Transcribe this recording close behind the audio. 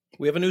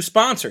we have a new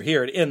sponsor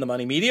here at In the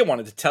Money Media.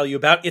 Wanted to tell you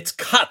about it's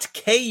Kutt,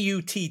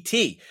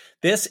 Kutt.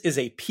 This is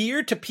a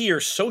peer-to-peer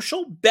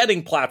social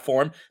betting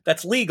platform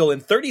that's legal in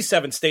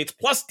 37 states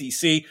plus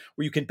DC,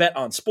 where you can bet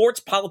on sports,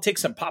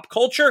 politics, and pop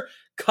culture.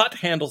 Kutt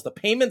handles the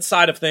payment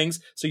side of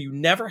things, so you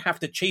never have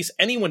to chase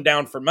anyone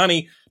down for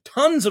money.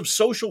 Tons of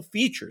social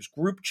features,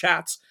 group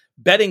chats,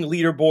 betting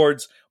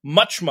leaderboards,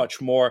 much,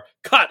 much more.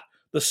 Kutt,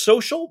 the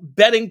social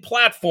betting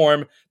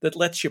platform that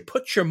lets you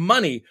put your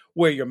money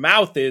where your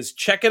mouth is.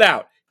 Check it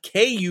out,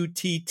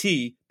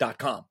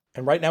 KUTT.com.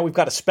 And right now we've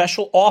got a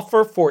special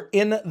offer for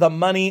In the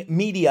Money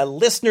Media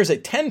listeners, a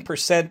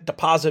 10%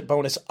 deposit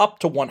bonus up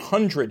to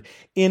 $100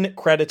 in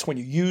credits when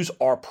you use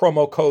our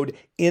promo code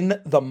In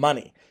the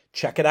Money.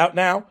 Check it out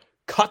now,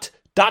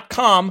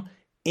 Kutt.com,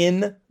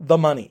 In the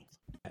Money.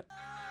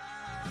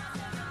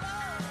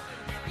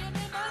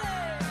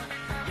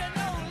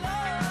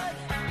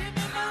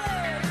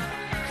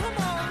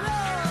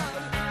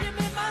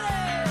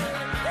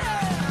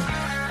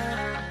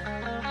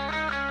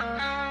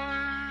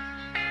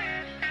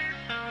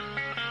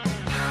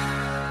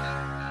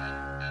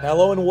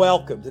 Hello and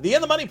welcome to the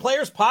In the Money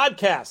Players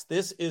podcast.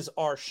 This is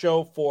our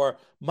show for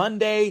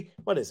Monday.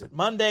 What is it?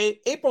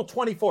 Monday, April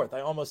 24th.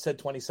 I almost said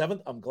 27th.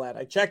 I'm glad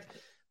I checked.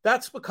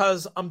 That's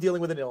because I'm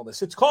dealing with an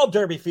illness. It's called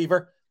Derby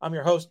Fever. I'm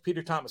your host,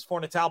 Peter Thomas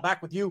Fornatal,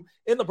 back with you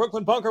in the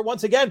Brooklyn Bunker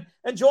once again,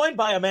 and joined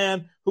by a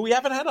man who we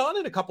haven't had on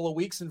in a couple of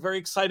weeks, and very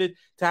excited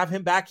to have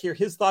him back here.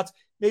 His thoughts,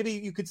 maybe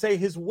you could say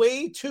his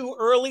way too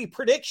early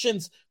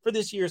predictions for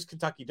this year's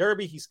Kentucky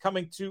Derby. He's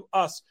coming to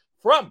us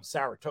from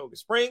Saratoga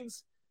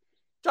Springs.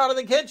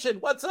 Jonathan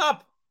Kinchin, what's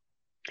up?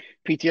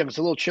 PTF, it's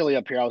a little chilly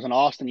up here. I was in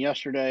Austin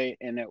yesterday,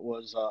 and it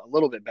was a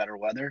little bit better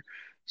weather.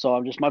 So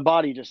I'm just, my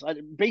body just, I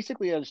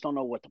just don't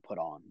know what to put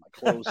on. My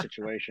clothes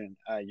situation,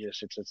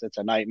 it's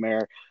a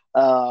nightmare.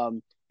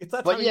 It's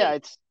that time but yeah,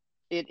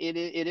 it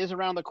is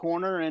around the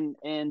corner, and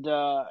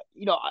the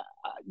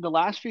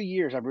last few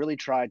years I've really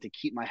tried to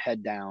keep my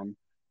head down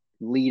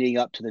leading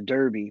up to the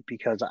Derby,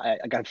 because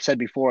like I've said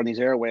before on these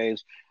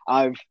airwaves,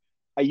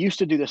 I used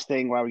to do this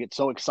thing where I would get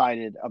so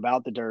excited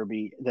about the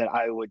Derby that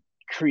I would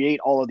create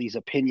all of these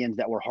opinions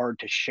that were hard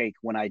to shake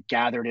when I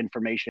gathered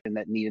information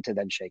that needed to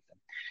then shake them.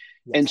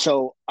 Yes. And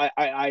so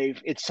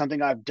it's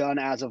something I've done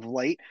as of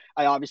late.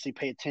 I obviously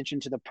pay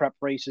attention to the prep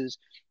races.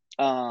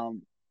 I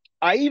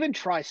even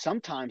try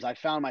sometimes. I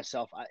found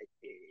myself like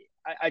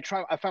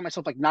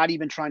not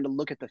even trying to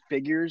look at the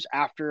figures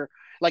after.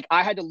 Like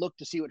I had to look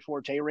to see what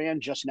Forte ran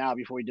just now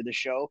before we did the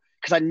show,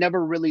 because I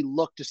never really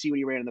looked to see what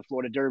he ran in the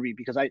Florida Derby,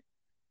 because I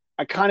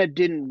kind of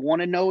didn't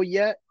want to know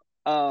yet.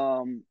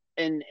 And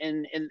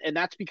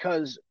that's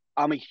because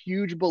I'm a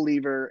huge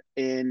believer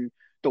in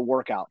the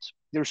workouts.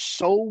 There's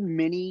so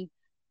many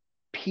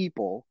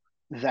people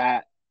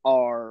that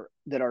are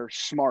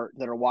smart,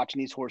 that are watching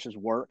these horses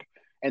work,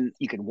 and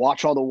you can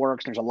watch all the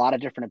works. There's a lot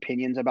of different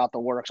opinions about the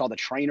works. All the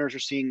trainers are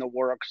seeing the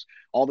works.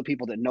 All the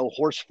people that know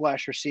horse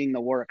flesh are seeing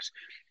the works.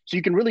 So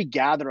you can really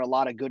gather a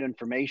lot of good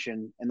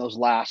information in those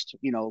last,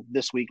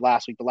 this week,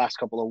 last week, the last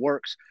couple of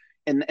works.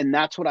 And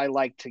that's what I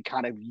like to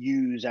kind of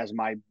use as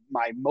my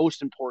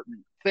most important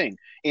thing.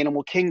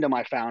 Animal Kingdom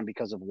I found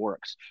because of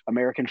works.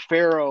 American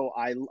Pharoah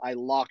I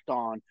locked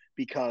on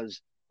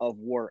because of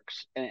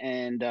works.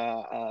 And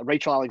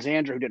Rachel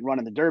Alexandra, who didn't run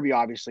in the Derby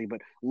obviously, but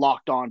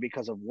locked on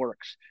because of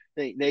works.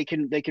 They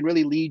can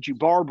really lead you,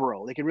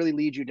 Barbaro. They can really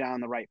lead you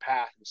down the right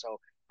path. And so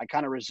I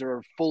kind of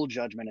reserve full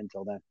judgment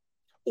until then.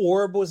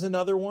 Orb was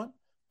another one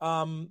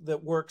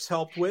that works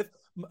helped with.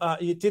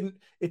 It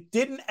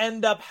didn't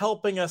end up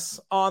helping us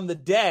on the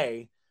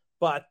day,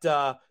 but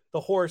the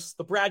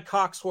Brad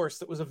Cox horse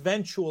that was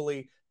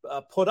eventually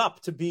put up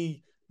to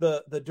be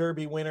the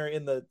Derby winner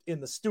in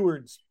the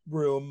steward's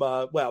room.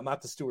 Well,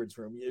 not the steward's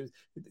room,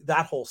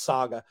 that whole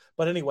saga.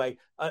 But anyway,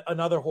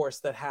 another horse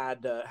that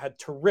had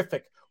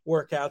terrific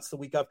workouts the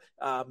week of,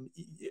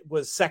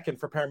 was second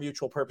for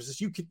parimutuel purposes.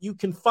 You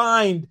can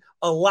find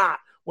a lot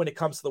when it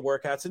comes to the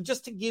workouts. And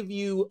just to give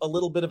you a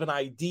little bit of an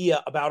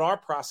idea about our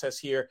process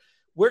here,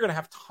 we're going to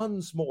have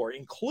tons more,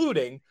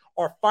 including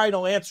our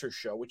final answer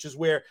show, which is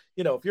where,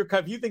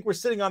 if you think we're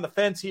sitting on the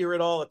fence here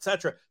at all,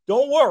 etc.,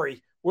 don't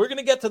worry. We're going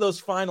to get to those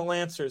final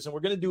answers, and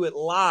we're going to do it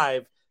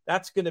live.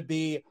 That's going to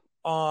be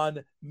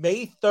on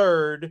May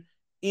 3rd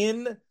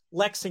in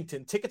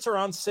Lexington. Tickets are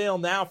on sale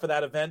now for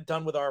that event,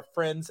 done with our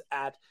friends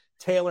at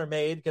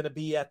TaylorMade, going to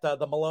be at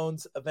the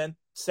Malone's Event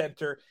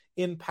Center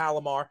in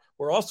Palomar.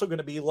 We're also going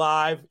to be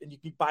live, and you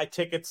can buy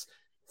tickets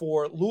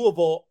for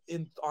Louisville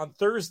on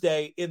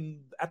Thursday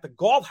at the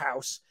Galt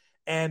House.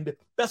 And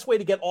best way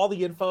to get all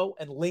the info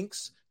and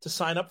links to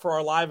sign up for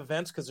our live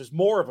events, because there's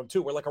more of them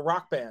too. We're like a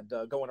rock band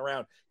going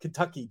around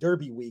Kentucky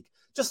Derby week.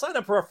 Just sign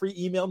up for our free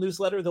email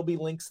newsletter. There'll be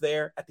links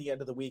there at the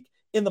end of the week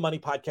in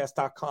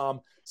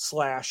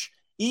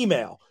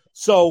themoneypodcast.com/email.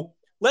 So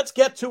let's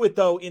get to it,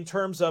 though, in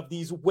terms of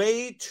these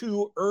way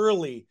too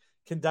early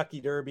Kentucky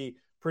Derby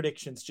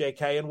predictions,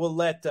 JK, and we'll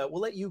let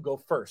you go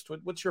first.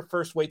 What's your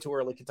first way too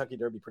early Kentucky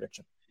Derby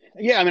prediction?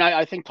 Yeah, I mean,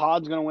 I think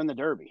Todd's going to win the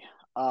Derby.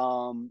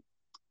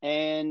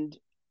 And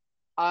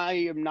I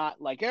am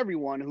not like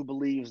everyone who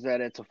believes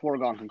that it's a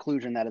foregone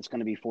conclusion that it's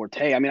going to be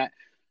Forte. I mean,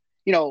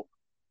 you know,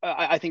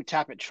 I think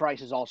Tapit Trice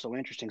is also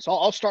interesting. So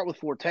I'll start with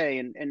Forte,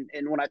 and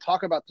when I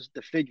talk about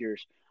the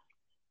figures,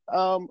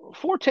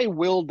 Forte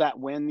willed that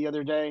win the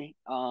other day.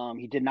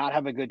 He did not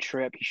have a good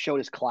trip. He showed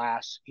his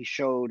class. He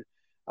showed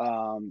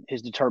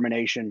his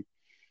determination.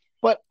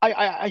 But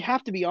I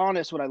have to be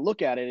honest when I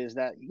look at it is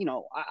that,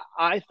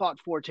 I thought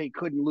Forte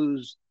couldn't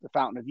lose the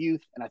Fountain of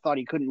Youth, and I thought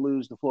he couldn't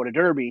lose the Florida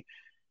Derby,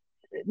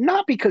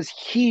 not because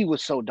he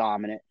was so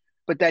dominant,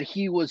 but that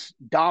he was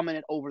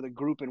dominant over the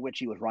group in which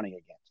he was running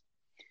against.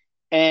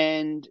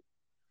 And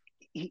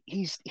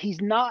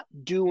he's not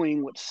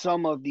doing what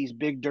some of these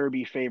big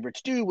Derby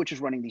favorites do, which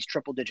is running these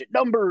triple digit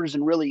numbers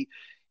and really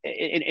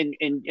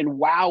and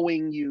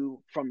wowing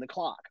you from the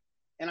clock.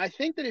 And I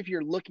think that if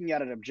you're looking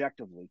at it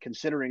objectively,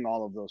 considering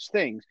all of those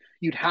things,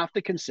 you'd have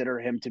to consider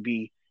him to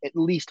be at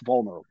least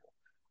vulnerable.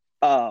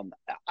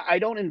 I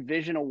don't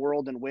envision a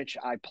world in which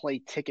I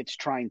play tickets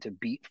trying to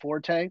beat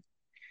Forte.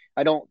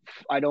 I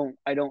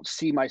don't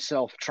see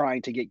myself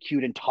trying to get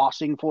cute and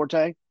tossing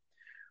Forte.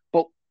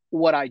 But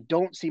what I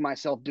don't see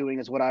myself doing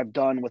is what I've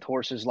done with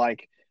horses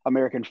like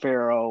American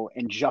Pharoah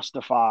and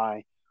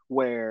Justify,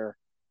 where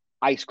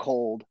ice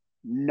cold,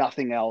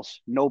 nothing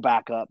else, no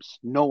backups,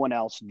 no one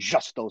else,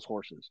 just those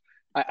horses.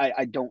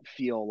 I don't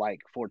feel like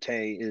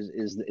Forte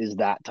is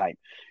that type.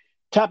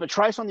 Tapit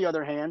Trice, on the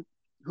other hand,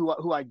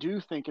 who I do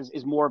think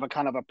is more of a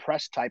kind of a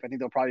press type. I think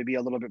there'll probably be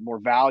a little bit more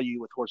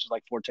value with horses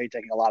like Forte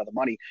taking a lot of the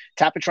money.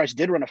 Tapit Trice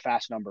did run a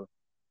fast number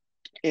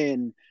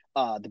in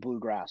the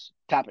Bluegrass.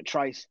 Tapit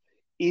Trice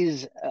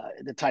is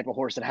the type of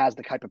horse that has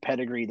the type of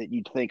pedigree that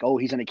you'd think, oh,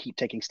 he's going to keep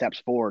taking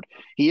steps forward.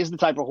 He is the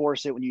type of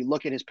horse that when you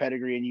look at his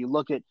pedigree and you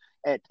look at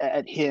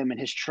him and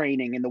his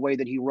training and the way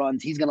that he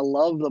runs, he's going to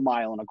love the 1.25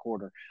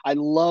 miles. I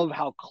love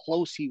how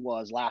close he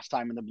was last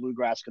time in the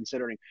Bluegrass,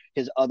 considering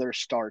his other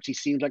starts. He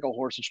seems like a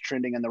horse that's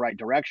trending in the right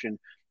direction.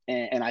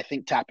 And I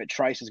think Tapit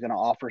Trice is going to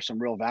offer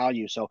some real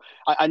value. So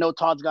I know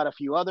Todd's got a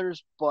few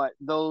others, but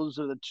those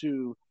are the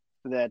two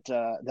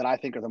that I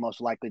think are the most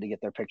likely to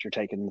get their picture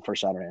taken the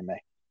first Saturday in May.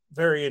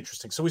 Very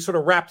interesting. So we sort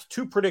of wrapped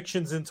two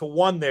predictions into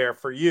one there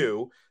for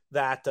you,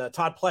 that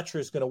Todd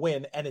Pletcher is going to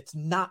win, and it's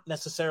not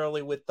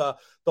necessarily with the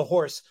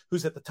horse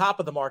who's at the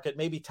top of the market.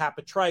 Maybe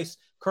Tapit Trice,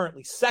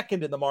 currently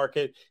second in the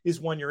market, is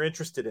one you're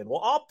interested in.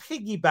 Well, I'll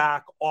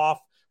piggyback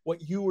off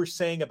what you were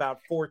saying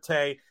about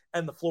Forte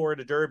and the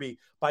Florida Derby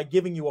by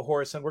giving you a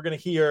horse, and we're going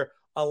to hear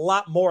a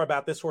lot more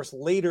about this horse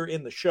later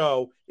in the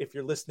show if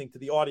you're listening to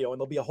the audio, and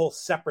there'll be a whole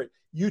separate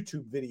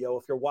YouTube video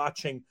if you're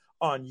watching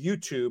on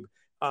YouTube.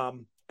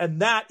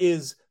 And that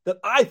is that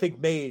I think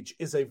Mage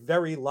is a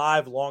very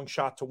live long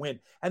shot to win.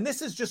 And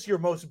this is just your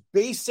most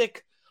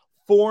basic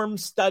form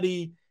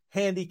study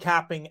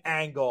handicapping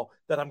angle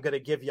that I'm going to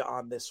give you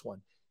on this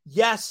one.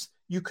 Yes,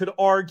 you could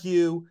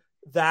argue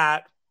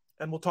that,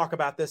 and we'll talk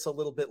about this a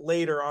little bit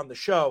later on the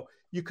show,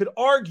 you could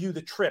argue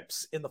the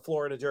trips in the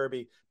Florida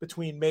Derby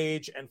between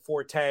Mage and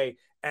Forte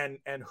and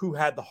who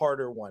had the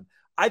harder one.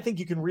 I think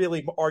you can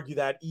really argue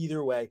that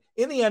either way.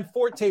 In the end,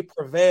 Forte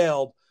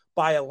prevailed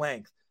by a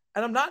length.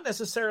 And I'm not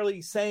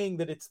necessarily saying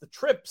that it's the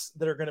trips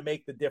that are going to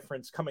make the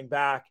difference coming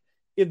back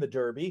in the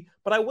Derby.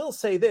 But I will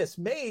say this,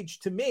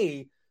 Mage, to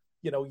me,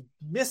 he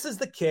misses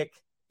the kick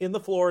in the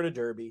Florida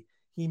Derby.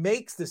 He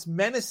makes this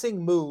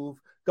menacing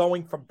move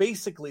going from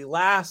basically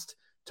last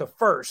to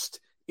first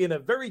in a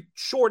very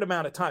short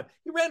amount of time.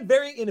 He ran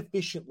very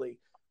inefficiently.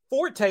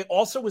 Forte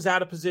also was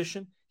out of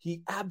position.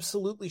 He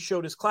absolutely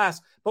showed his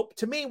class. But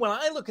to me, when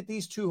I look at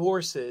these two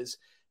horses,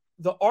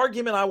 the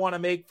argument I want to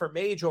make for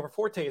Mage over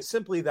Forte is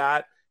simply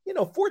that,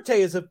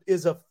 Forte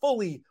is a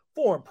fully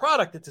formed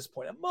product at this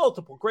point, a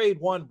multiple grade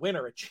 1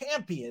 winner, a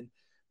champion.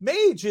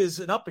 Mage is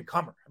an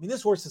up-and-comer. I mean,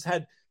 this horse has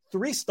had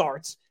 3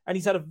 starts, and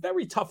he's had a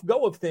very tough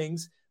go of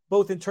things,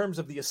 both in terms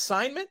of the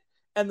assignment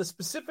and the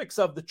specifics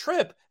of the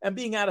trip and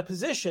being out of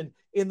position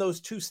in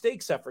those 2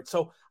 stakes efforts.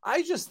 So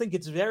I just think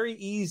it's very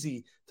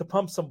easy to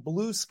pump some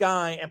blue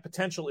sky and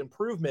potential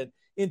improvement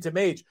into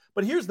Mage.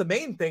 But here's the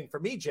main thing for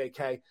me,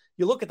 JK.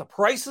 You look at the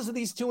prices of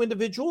these 2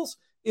 individuals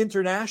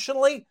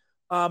internationally,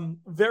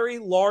 very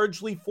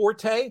largely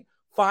Forte,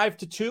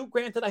 5-2.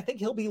 Granted, I think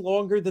he'll be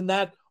longer than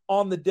that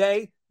on the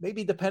day,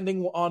 maybe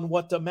depending on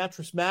what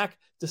Mattress Mac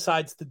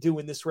decides to do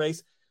in this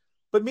race.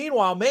 But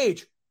meanwhile,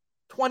 Mage,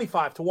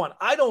 25-1.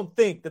 I don't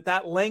think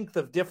that length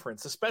of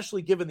difference,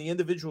 especially given the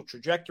individual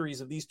trajectories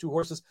of these 2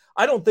 horses,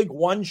 I don't think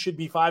one should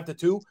be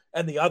 5-2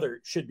 and the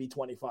other should be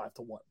 25-1.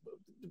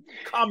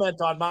 Comment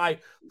on my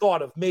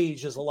thought of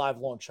Mage as a live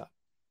long shot.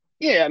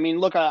 Yeah, I mean,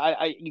 look,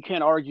 you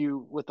can't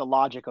argue with the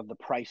logic of the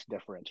price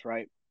difference,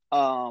 right?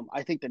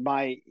 I think that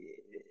my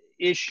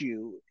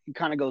issue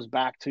kind of goes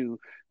back to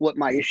what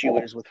my issue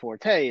is with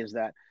Forte is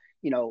that,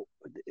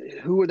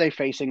 who are they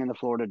facing in the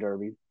Florida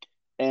Derby?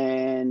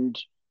 And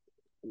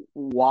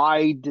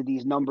why do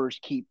these numbers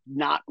keep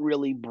not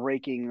really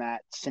breaking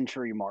that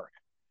century mark?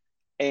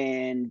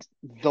 And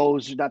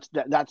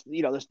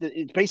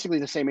it's basically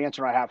the same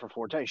answer I have for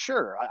Forte.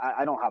 Sure,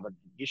 I don't have an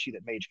issue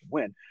that Mage can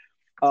win.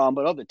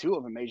 But of the two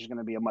of them, Age is going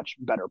to be a much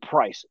better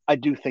price. I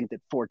do think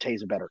that Forte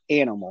is a better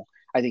animal.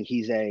 I think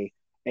he's a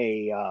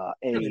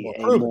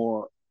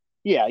more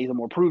he's a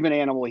more proven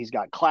animal. He's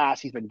got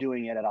class. He's been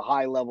doing it at a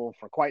high level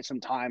for quite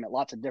some time at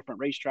lots of different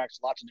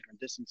racetracks, lots of different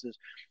distances.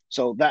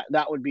 So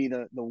that would be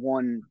the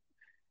one.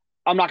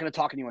 I'm not going to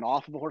talk anyone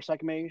off of a horse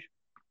like Mage,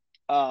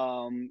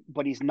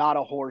 but he's not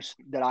a horse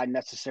that I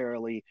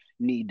necessarily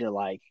need to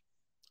like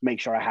make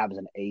sure I have as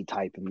an A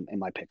type in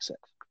my pick 6.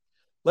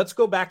 Let's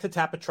go back to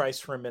Tapatrice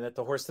for a minute,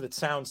 the horse that it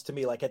sounds to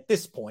me like at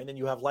this point, and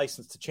you have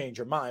license to change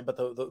your mind, but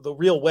the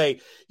real way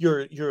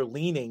you're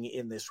leaning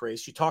in this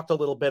race. You talked a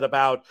little bit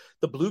about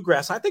the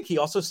Bluegrass. I think he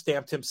also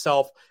stamped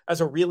himself as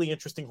a really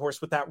interesting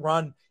horse with that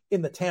run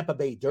in the Tampa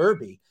Bay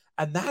Derby.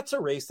 And that's a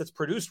race that's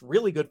produced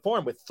really good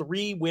form with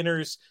 3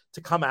 winners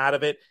to come out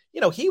of it. You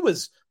know, he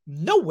was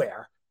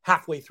nowhere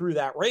halfway through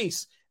that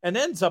race and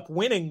ends up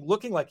winning,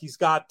 looking like he's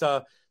got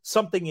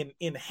something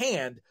in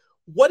hand.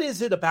 What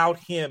is it about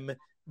him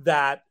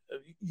that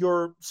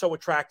you're so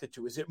attracted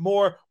to? Is it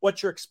more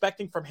what you're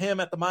expecting from him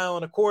at the 1.25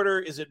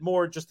 miles? Is it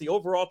more just the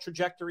overall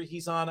trajectory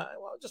he's on? I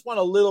just want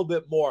a little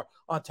bit more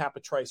on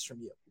Tapatrice from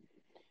you.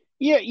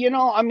 Yeah,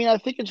 I mean, I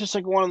think it's just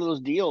like one of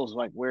those deals,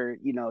 like where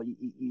you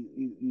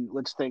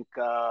let's think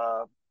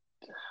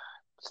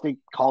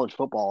college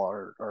football,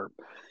 or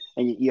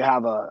and you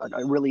have a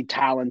really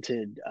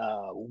talented,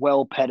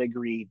 well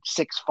pedigreed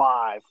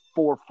 6'5",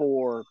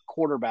 4'4"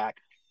 quarterback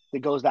that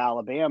goes to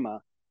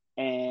Alabama,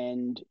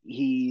 and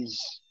he's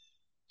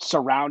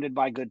surrounded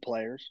by good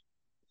players.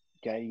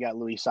 Okay, you got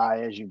Luis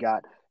Saez, you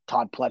got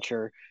Todd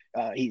Pletcher.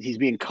 He's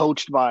being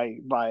coached by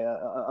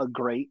a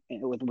great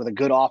with a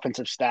good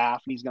offensive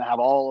staff. He's going to have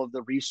all of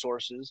the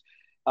resources,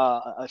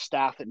 a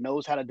staff that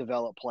knows how to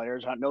develop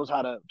players, knows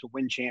how to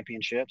win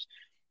championships,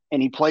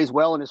 and he plays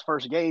well in his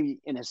first game,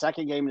 in his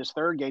second game, in his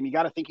third game. You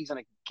got to think he's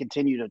going to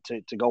continue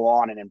to go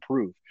on and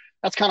improve.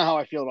 That's kind of how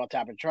I feel about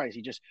Tapatrice.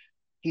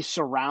 He's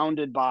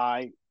surrounded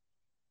by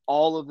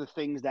all of the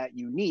things that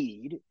you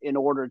need in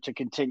order to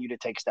continue to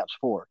take steps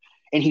forward.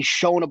 And he's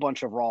shown a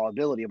bunch of raw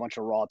ability, a bunch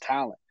of raw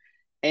talent.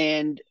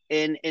 And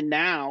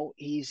now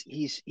he's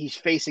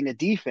facing a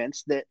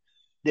defense that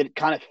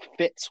kind of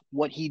fits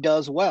what he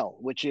does well,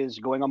 which is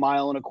going 1.25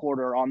 miles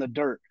on the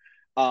dirt,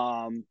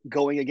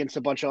 going against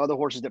a bunch of other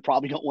horses that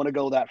probably don't want to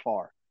go that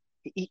far.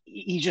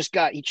 He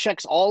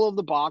checks all of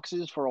the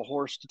boxes for a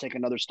horse to take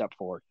another step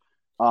forward.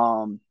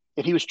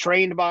 If he was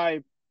trained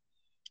by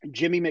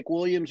Jimmy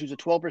McWilliams, who's a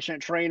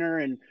 12% trainer,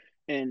 and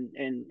then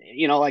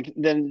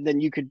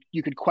you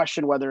could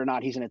question whether or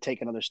not he's going to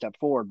take another step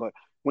forward. But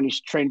when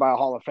he's trained by a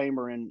Hall of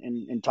Famer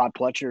in Todd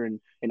Pletcher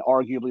and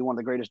arguably one of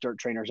the greatest dirt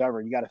trainers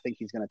ever, you got to think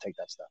he's going to take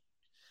that step.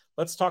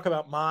 Let's talk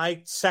about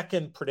my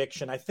second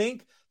prediction. I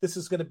think this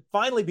is going to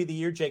finally be the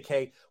year,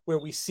 JK, where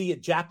we see a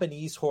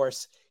Japanese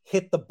horse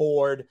hit the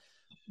board.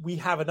 We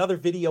have another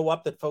video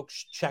up that folks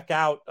should check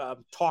out,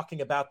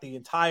 talking about the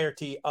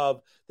entirety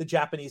of the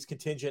Japanese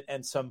contingent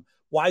and some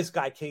wise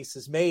guy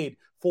cases made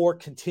for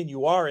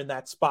Continuar in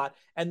that spot.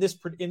 And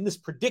in this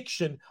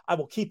prediction, I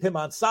will keep him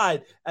on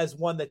side as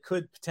one that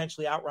could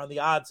potentially outrun the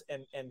odds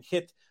and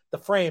hit the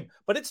frame.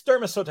 But it's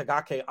Derma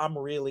Sotogake I'm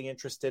really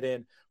interested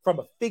in from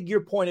a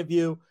figure point of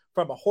view,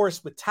 from a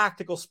horse with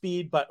tactical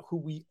speed, but who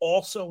we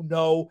also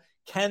know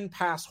can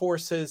pass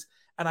horses.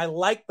 And I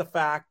like the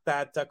fact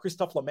that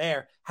Christophe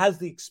Lemaire has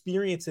the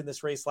experience in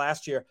this race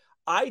last year.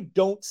 I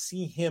don't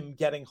see him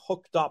getting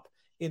hooked up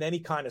in any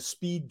kind of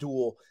speed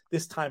duel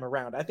this time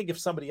around. I think if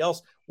somebody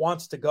else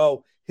wants to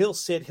go, he'll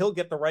sit, he'll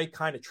get the right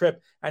kind of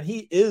trip. And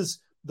he is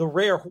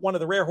one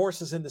of the rare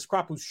horses in this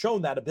crop who's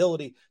shown that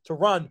ability to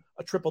run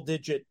a triple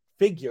digit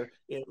figure,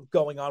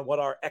 going on what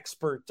our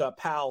expert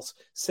pals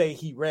say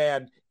he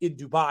ran in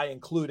Dubai,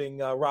 including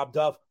Rob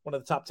Dove, one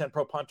of the top 10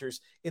 pro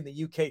punters in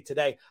the UK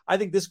today. I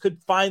think this could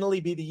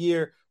finally be the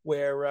year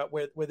where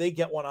they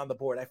get one on the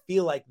board. I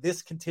feel like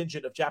this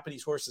contingent of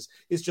Japanese horses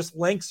is just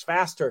lengths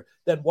faster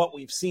than what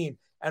we've seen.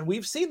 And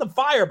we've seen them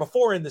fire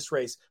before in this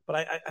race, but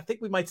I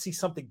think we might see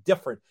something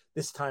different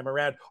this time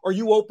around. Are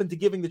you open to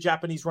giving the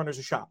Japanese runners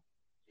a shot?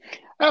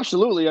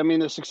 Absolutely. I mean,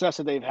 the success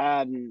that they've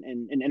had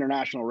in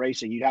international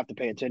racing, you'd have to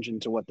pay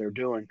attention to what they're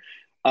doing.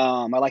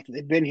 I like that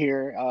they've been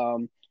here.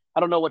 I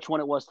don't know which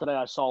one it was today.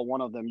 I saw one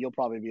of them. You'll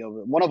probably be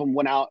able to. One of them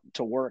went out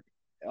to work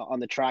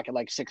on the track at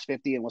like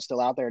 6:50 and was still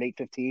out there at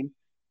 8:15.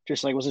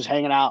 Just like was just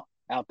hanging out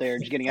there,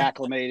 just getting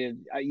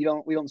acclimated. We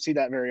don't see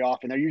that very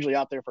often. They're usually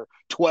out there for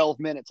 12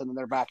 minutes and then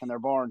they're back in their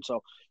barn.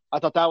 So I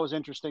thought that was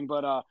interesting.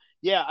 But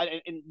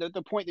and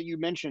the point that you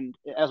mentioned,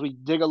 as we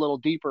dig a little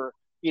deeper,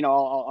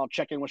 I'll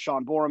check in with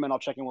Sean Borman. I'll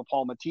check in with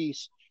Paul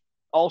Matisse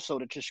also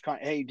to just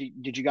kind of, hey,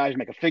 did you guys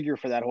make a figure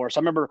for that horse?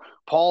 I remember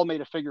Paul made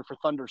a figure for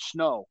Thunder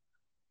Snow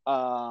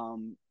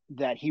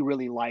that he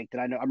really liked.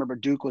 And I remember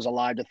Duke was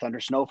alive to Thunder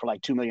Snow for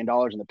like $2 million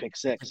in the pick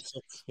 6.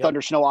 Yep.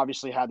 Thunder Snow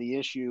obviously had the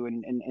issue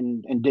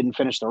and didn't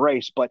finish the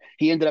race, but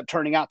he ended up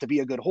turning out to be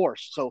a good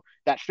horse. So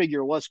that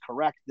figure was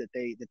correct that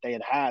they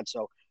had.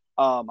 So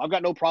I've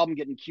got no problem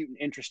getting cute and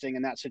interesting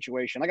in that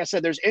situation. Like I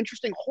said, there's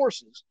interesting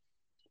horses.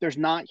 There's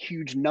not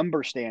huge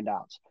number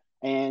standouts.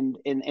 And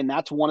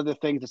that's one of the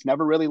things that's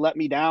never really let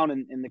me down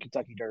in the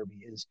Kentucky Derby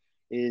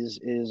is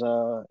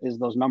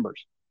those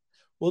numbers.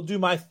 We'll do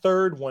my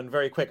third one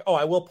very quick. Oh,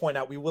 I will point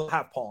out we will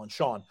have Paul and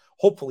Sean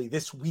hopefully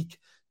this week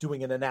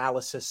doing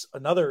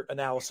another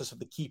analysis of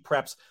the key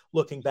preps,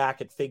 looking back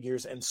at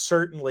figures, and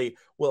certainly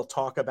we'll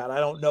talk about, I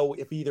don't know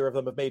if either of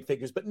them have made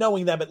figures, but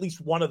knowing them, at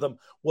least one of them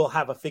will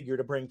have a figure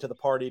to bring to the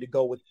party to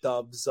go with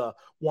Dove's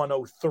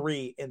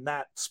 103 in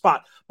that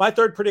spot. My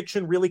third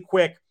prediction, really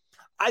quick.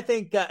 I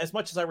think as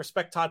much as I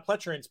respect Todd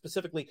Pletcher and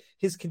specifically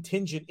his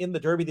contingent in the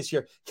Derby this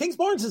year,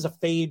 Kingsbarns is a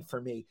fade for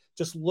me.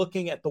 Just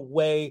looking at the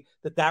way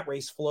that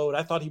race flowed,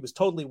 I thought he was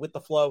totally with the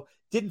flow.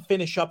 Didn't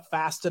finish up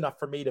fast enough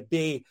for me to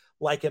be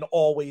like an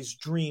Always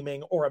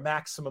Dreaming or a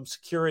Maximum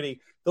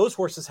Security. Those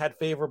horses had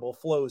favorable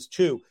flows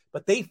too,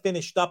 but they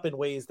finished up in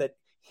ways that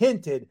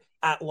hinted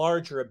at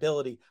larger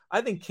ability.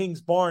 I think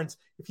Kingsbarns,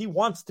 if he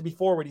wants to be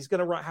forward, he's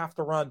going to have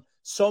to run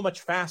so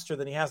much faster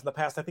than he has in the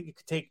past. I think it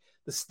could take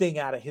the sting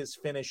out of his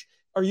finish.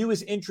 Are you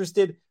as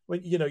interested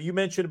when, you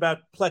mentioned about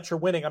Pletcher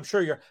winning? I'm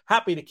sure you're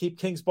happy to keep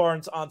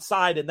Kingsbarns on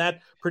side in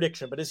that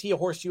prediction, but is he a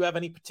horse you have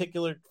any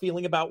particular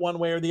feeling about one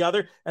way or the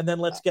other? And then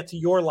let's get to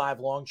your live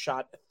long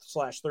shot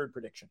 / third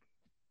prediction.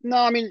 No,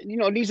 I mean,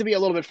 it needs to be a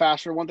little bit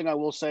faster. One thing I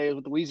will say is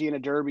with the Louisiana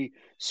Derby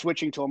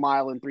switching to a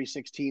mile and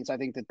 3/16, I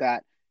think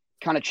that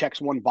kind of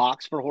checks one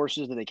box for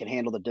horses that they can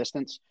handle the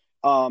distance.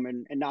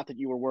 And not that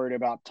you were worried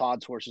about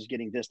Todd's horses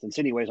getting distance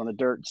anyways on the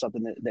dirt,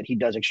 something that he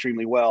does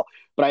extremely well.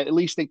 But I at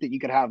least think that you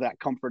could have that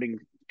comforting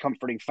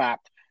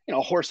fact.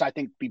 A horse I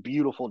think be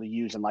beautiful to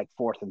use in like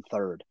fourth and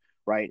third,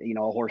 right? A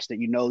horse that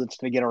that's going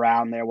to get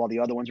around there while the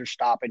other ones are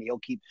stopping. He'll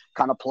keep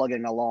kind of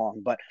plugging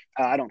along. But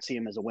I don't see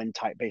him as a win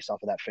type based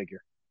off of that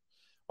figure.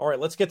 All right,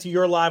 let's get to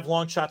your live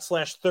long shot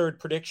 / third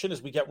prediction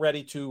as we get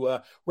ready to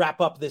wrap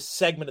up this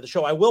segment of the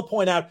show. I will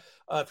point out,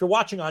 if you're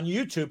watching on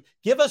YouTube,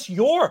 give us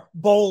your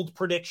bold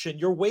prediction,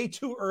 your way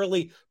too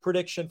early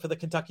prediction for the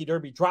Kentucky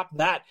Derby. Drop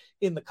that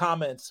in the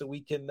comments so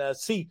we can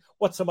see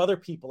what some other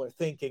people are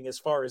thinking as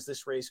far as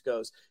this race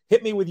goes.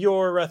 Hit me with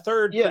your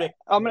third prediction.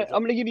 I'm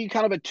gonna give you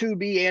kind of a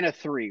 2B and a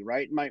 3,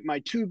 right?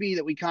 My 2B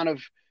that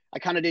I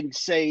kind of didn't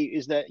say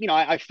is that,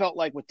 I felt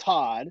like with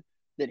Todd,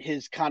 that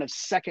his kind of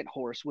second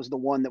horse was the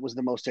one that was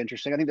the most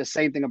interesting. I think the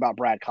same thing about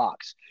Brad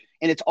Cox.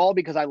 And it's all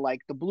because I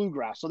like the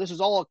bluegrass. So this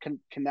is all a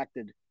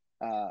connected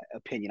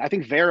opinion. I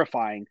think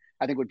Verifying,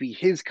 would be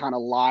his kind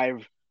of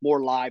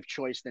more live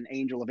choice than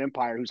Angel of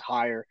Empire, who's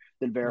higher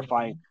than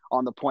Verifying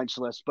on the points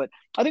list. But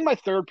I think my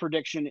third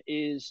prediction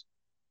is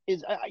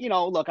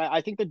look,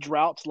 I think the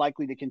drought's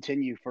likely to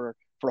continue for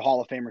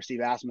Hall of Famer Steve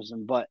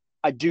Asmussen, but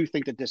I do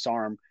think that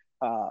Disarm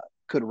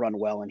could run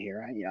well in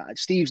here.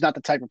 Steve's not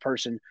the type of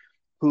person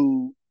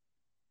who,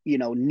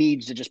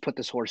 needs to just put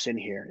this horse in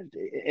here.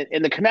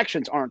 And the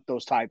connections aren't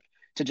those type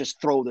to just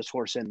throw this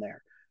horse in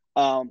there.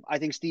 I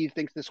think Steve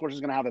thinks this horse is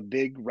going to have a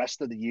big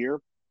rest of the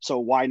year. So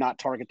why not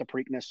target the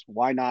Preakness?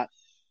 Why not,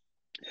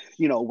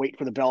 wait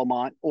for the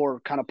Belmont or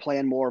kind of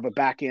plan more of a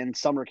back end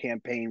summer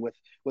campaign with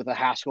a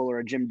Haskell or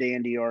a Jim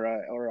Dandy or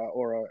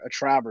a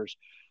Travers.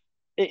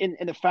 And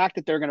the fact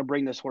that they're going to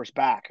bring this horse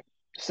back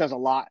says a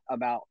lot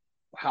about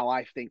how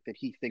I think that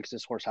he thinks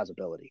this horse has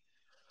ability.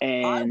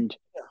 And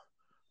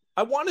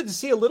I wanted to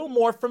see a little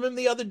more from him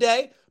the other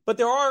day, but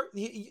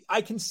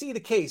I can see the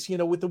case,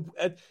 with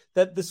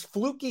that this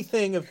fluky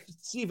thing of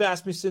Steve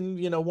Asmussen,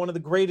 one of the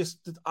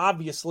greatest,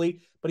 obviously,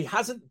 but he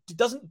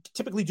doesn't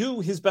typically do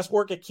his best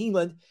work at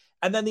Keeneland.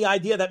 And then the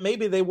idea that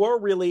maybe they were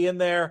really in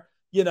there,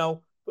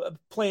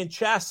 playing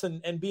chess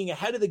and being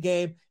ahead of the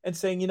game and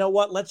saying,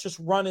 what, let's just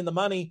run in the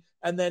money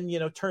and then,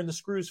 turn the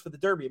screws for the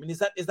Derby. I mean, is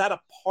that a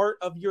part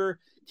of your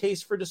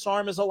case for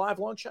Disarm as a live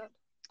long shot?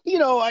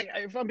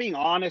 If I'm being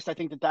honest, I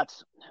think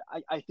that's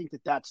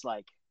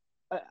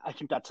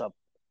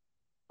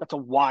a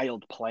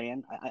wild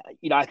plan. I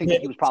think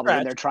that he was probably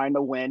in there trying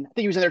to win. I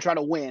think he was in there trying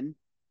to win.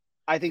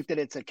 I think that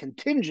it's a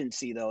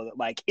contingency though, that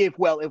like, if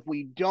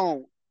we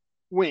don't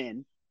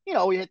win,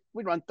 we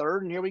run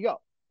third and here we go.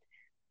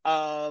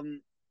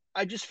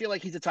 I just feel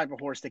like he's the type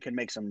of horse that can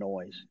make some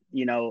noise,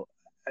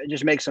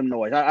 just make some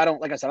noise. I don't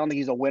think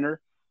he's a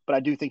winner, but I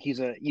do think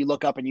you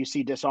look up and you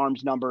see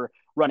Disarm's number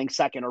running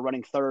second or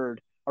running third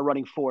or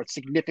running fourth.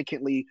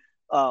 Significantly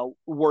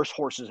worse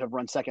horses have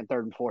run second,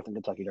 third, and fourth in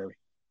Kentucky Derby.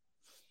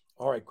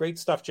 All right, great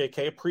stuff,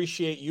 JK.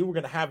 Appreciate you. We're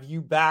going to have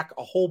you back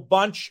a whole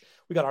bunch.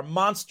 We got our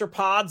monster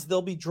pods.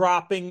 They'll be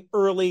dropping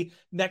early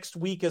next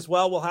week as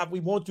well. We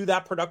won't do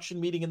that production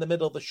meeting in the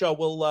middle of the show.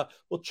 We'll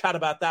chat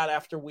about that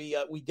after we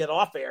get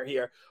off air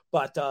here.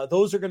 But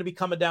those are going to be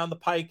coming down the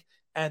pike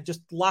and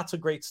just lots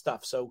of great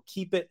stuff. So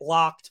keep it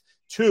locked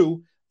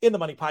to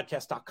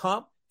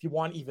InTheMoneyPodcast.com. If you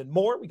want even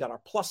more, we got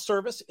our plus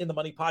service,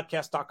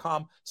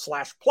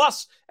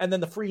 InTheMoneyPodcast.com/plus, and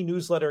then the free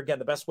newsletter. Again,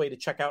 the best way to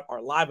check out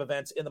our live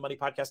events,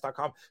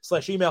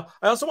 InTheMoneyPodcast.com/email.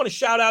 I also want to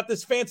shout out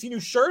this fancy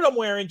new shirt I'm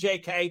wearing,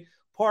 JK,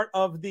 part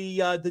of the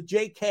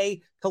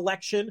JK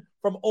collection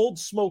from Old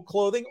Smoke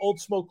Clothing,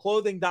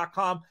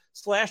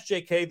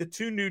 oldsmokeclothing.com/JK. The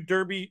two new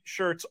Derby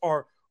shirts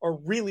are are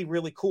really,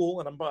 really cool,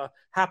 and I'm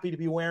happy to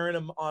be wearing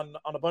them on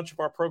a bunch of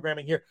our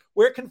programming here.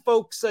 Where can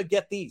folks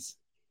get these?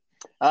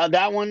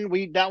 That one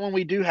we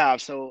do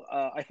have. So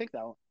I think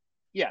that one.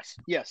 Yes.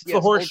 It's the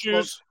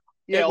horseshoes.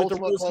 Yeah, with the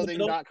rose in the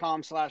middle.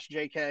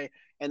 ultimateclothing.com/JK.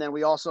 And then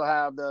we also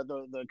have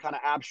the kind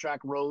of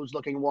abstract rose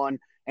looking one.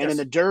 And Yes. then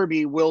the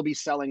Derby will be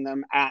selling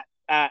them at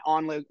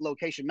on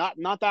location.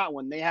 Not that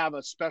one. They have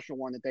a special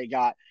one that they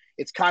got.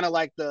 It's kind of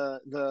like the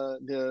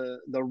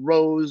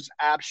rose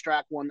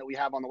abstract one that we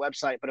have on the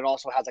website, but it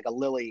also has like a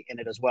lily in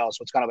it as well.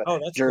 So it's kind of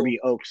a Derby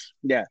cool. Oaks.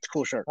 Yeah, it's a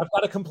cool shirt. I've got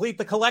to complete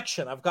the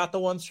collection. I've got the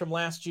ones from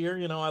last year.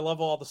 You know, I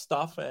love all the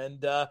stuff,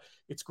 and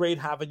it's great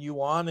having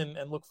you on,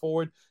 and look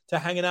forward to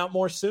hanging out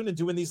more soon and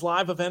doing these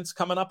live events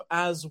coming up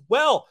as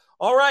well.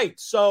 All right,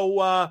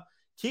 so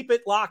keep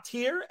it locked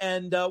here,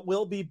 and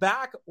we'll be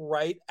back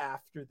right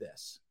after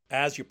this.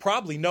 As you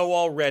probably know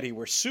already,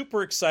 we're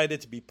super excited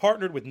to be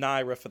partnered with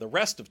NYRA for the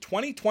rest of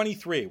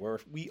 2023, where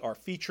we are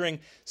featuring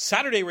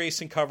Saturday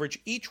racing coverage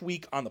each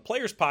week on the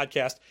Players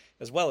Podcast,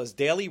 as well as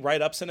daily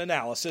write-ups and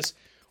analysis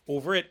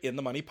over at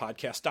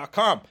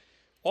InTheMoneyPodcast.com.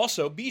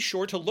 Also, be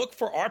sure to look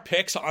for our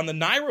picks on the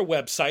NYRA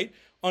website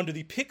under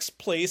the Picks,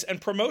 Plays,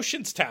 and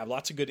Promotions tab.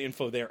 Lots of good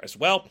info there as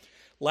well.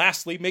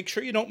 Lastly, make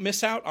sure you don't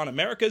miss out on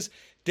America's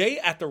Day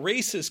at the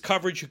Races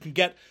coverage. You can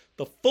get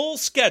the full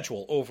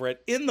schedule over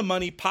at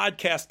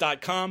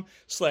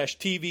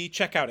InTheMoneyPodcast.com/TV.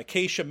 Check out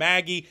Acacia,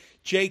 Maggie,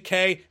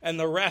 JK, and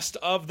the rest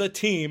of the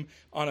team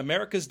on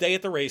America's Day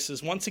at the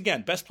Races. Once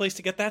again, best place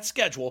to get that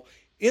schedule,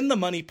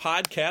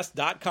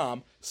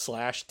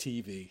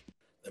 InTheMoneyPodcast.com/TV.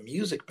 The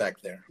music back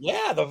there.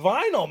 Yeah, the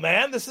vinyl,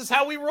 man. This is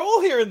how we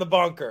roll here in the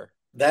bunker.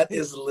 That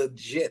is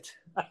legit.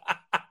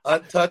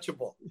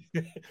 Untouchable.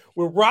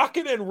 We're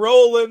rocking and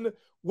rolling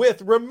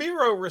with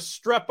Ramiro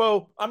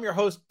Restrepo. I'm your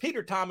host,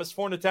 Peter Thomas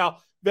Fornatale.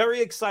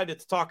 Very excited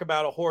to talk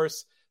about a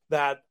horse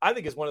that I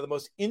think is one of the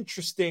most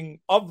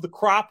interesting of the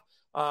crop.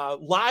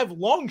 Live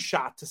long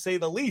shot, to say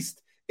the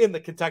least, in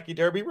the Kentucky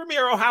Derby.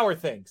 Ramiro, how are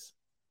things?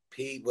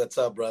 Pete, what's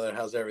up, brother?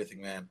 How's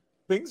everything, man?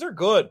 Things are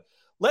good.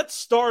 Let's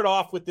start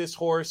off with this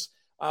horse.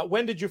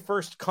 When did you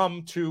first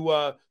come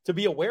to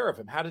be aware of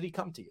him? How did he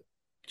come to you?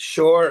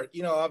 Sure.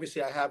 You know,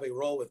 obviously I have a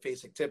role with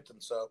Facing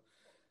Tipton, so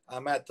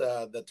I'm at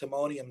the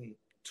Timonium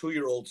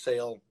 2-year-old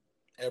sale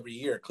every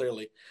year,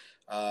 clearly.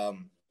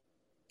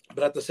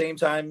 But at the same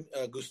time,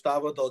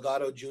 Gustavo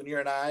Delgado Jr.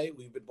 and I,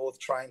 we've been both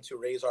trying to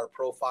raise our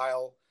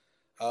profile,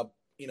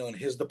 in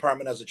his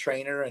department as a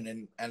trainer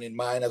and in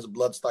mine as a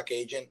bloodstock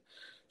agent.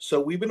 So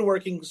we've been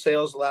working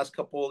sales the last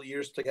couple of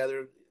years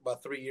together,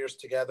 about 3 years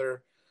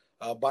together,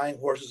 buying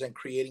horses and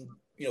creating,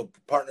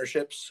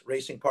 partnerships,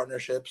 racing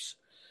partnerships.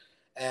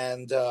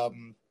 And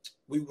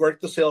we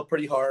worked the sale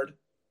pretty hard,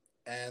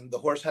 and the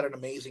horse had an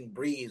amazing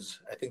breeze.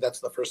 I think that's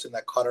the first thing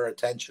that caught our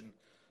attention.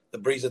 The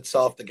breeze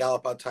itself, the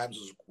gallop out times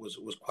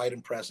was quite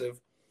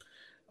impressive.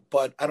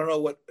 But I don't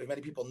know if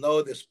many people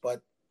know this,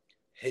 but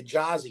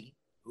Hijazi,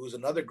 who's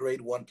another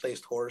grade 1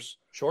 placed horse,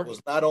 sure,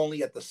 was not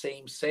only at the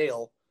same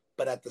sale,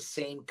 but at the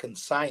same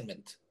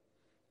consignment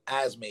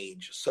as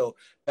Mage. So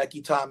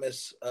Becky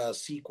Thomas,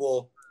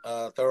 Sequel,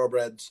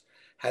 Thoroughbreds,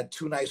 had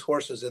 2 nice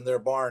horses in their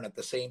barn at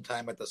the same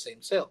time at the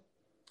same sale.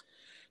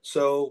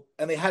 So,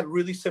 and they had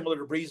really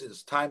similar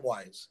breezes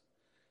time-wise.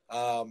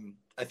 I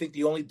think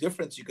the only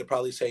difference you could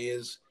probably say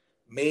is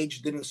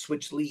Mage didn't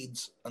switch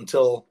leads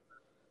until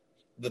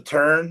the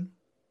turn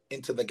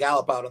into the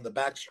gallop out on the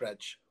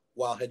backstretch,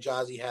 while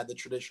Hijazi had the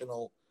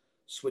traditional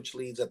switch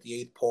leads at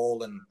the 8th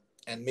pole,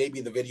 and maybe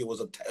the video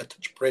was a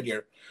touch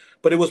prettier,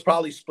 but it was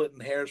probably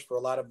splitting hairs for a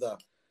lot of the,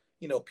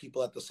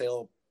 people at the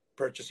sale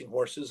purchasing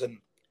horses.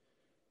 And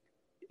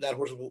that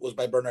horse was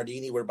by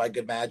Bernardini, we're by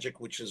Good Magic,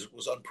 which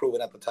was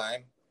unproven at the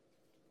time.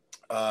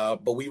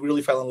 But we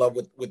really fell in love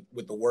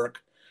with the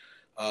work.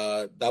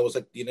 That was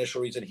like the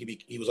initial reason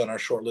he was on our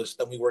short list.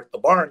 Then we worked the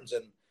barns,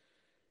 and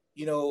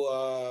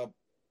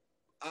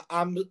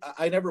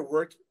I never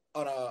worked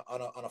on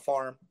a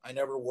farm. I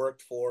never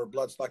worked for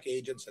bloodstock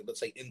agents and, let's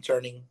say,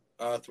 interning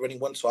through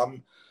anyone. So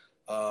I'm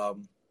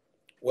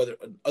whether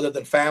other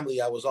than family,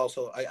 I was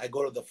also I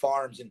go to the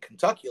farms in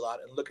Kentucky a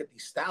lot and look at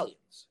these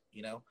stallions.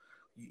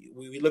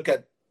 We look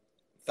at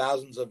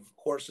thousands of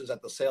horses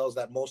at the sales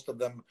that most of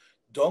them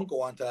don't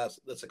go on to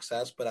the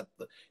success, but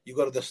you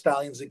go to the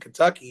stallions in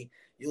Kentucky,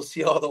 you'll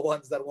see all the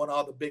ones that won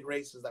all the big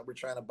races that we're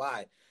trying to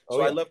buy.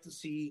 So I love to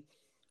see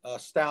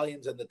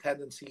stallions and the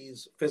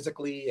tendencies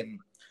physically and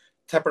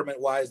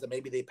temperament-wise that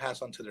maybe they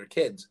pass on to their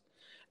kids.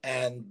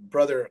 And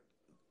brother,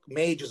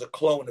 Mage is a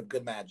clone of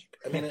Good Magic.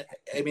 I mean,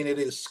 it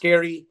is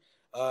scary,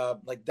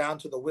 like down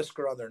to the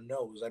whisker on their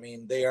nose. I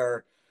mean, they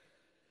are.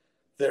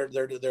 Their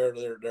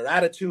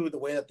attitude, the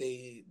way that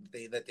they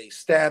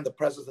stand, the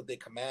presence that they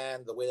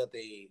command, the way that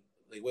they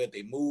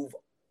move.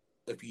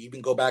 If you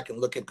even go back and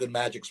look at Good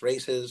Magic's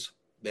races,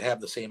 they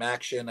have the same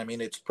action. I mean,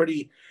 it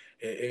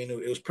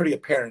was pretty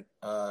apparent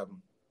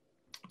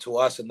to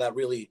us, and that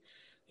really,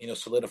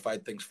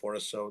 solidified things for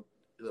us. So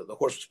the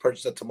horse was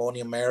purchased at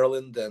Timonium,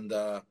 Maryland, and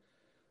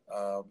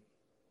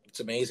it's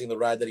amazing the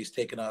ride that he's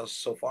taken us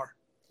so far.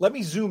 let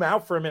me zoom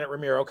out for a minute,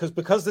 Ramiro,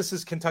 because this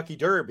is Kentucky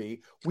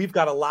Derby, we've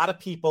got a lot of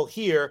people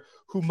here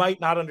who might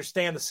not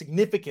understand the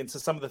significance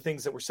of some of the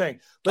things that we're saying.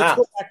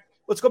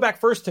 Let's go back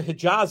first to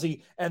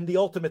Hijazi and the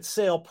ultimate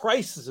sale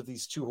prices of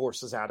these two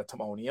horses out of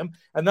Timonium.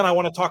 And then I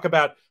want to talk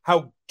about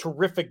how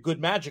terrific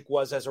Good Magic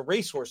was as a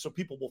racehorse, so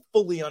people will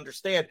fully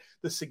understand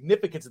the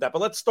significance of that.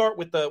 But let's start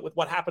with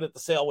what happened at the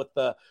sale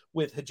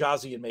with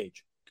Hijazi and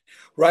Mage.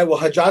 Right. Well,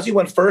 Hijazi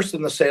went first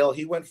in the sale.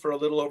 He went for a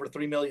little over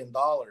 $3 million.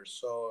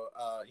 So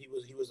he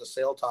was a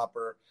sale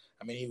topper.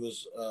 I mean, he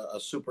was a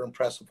super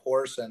impressive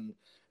horse and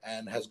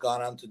has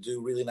gone on to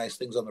do really nice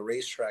things on the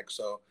racetrack.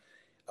 So,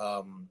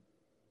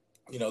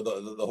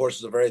 the horse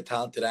is a very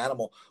talented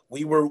animal.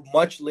 We were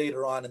much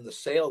later on in the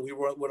sale. We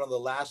were one of the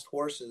last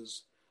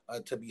horses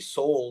to be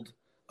sold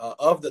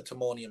of the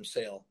Timonium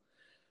sale.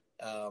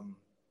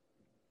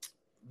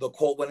 The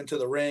colt went into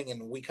the ring,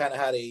 and we kind of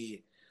had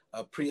a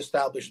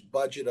pre-established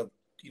budget of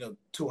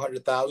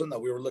 $200,000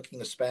 that we were looking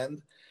to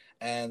spend.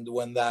 And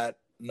when that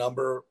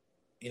number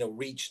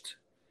reached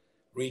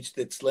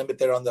its limit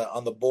there on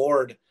the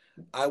board,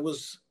 I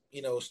was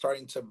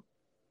starting to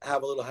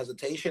have a little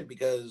hesitation,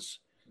 because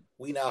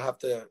we now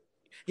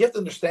you have to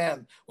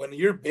understand, when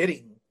you're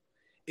bidding,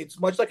 it's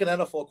much like an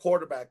NFL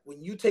quarterback.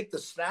 When you take the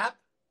snap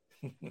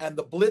and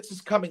the blitz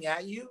is coming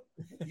at you,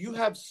 you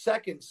have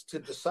seconds to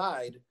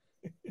decide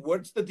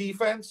what's the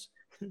defense,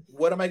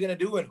 what am I going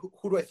to do, and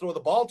who do I throw the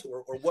ball to,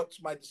 or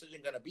what's my decision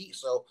going to be?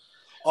 So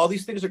all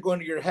these things are going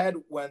to your head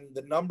when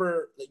the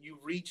number that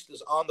you've reached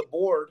is on the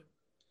board,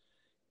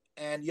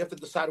 and you have to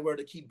decide whether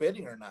to keep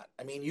bidding or not.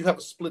 I mean, you have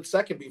a split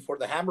second before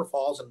the hammer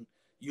falls and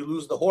you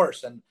lose the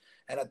horse. And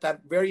at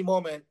that very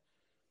moment,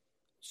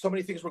 so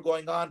many things were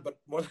going on, but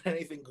more than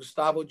anything,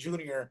 Gustavo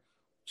Jr.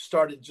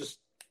 started just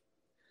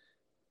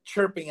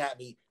chirping at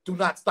me, do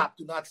not stop,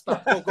 go,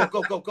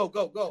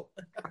 go.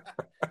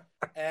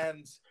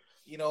 And,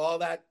 all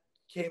that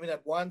came in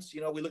at once.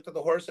 We looked at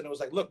the horse, and it was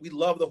like, look, we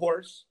love the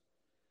horse.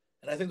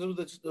 And I think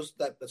those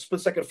that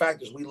split second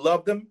factors. We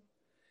loved him.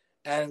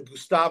 And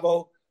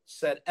Gustavo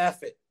said,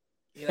 F it,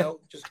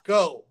 just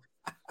go.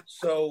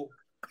 So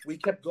we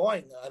kept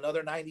going,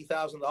 another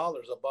 $90,000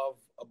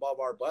 above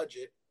our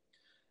budget.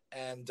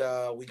 And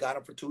we got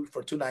him for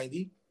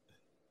 $290.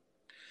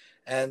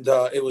 And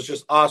it was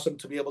just awesome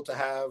to be able to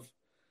have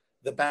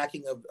the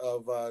backing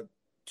of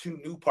two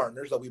new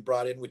partners that we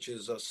brought in, which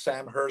is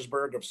Sam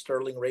Hersberg of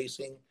Sterling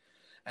Racing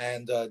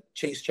and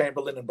Chase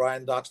Chamberlain and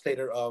Brian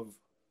Dockstader of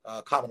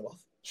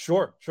Commonwealth.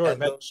 Sure.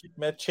 And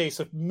met Chase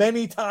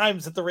many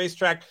times at the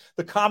racetrack.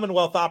 The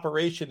Commonwealth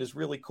operation is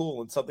really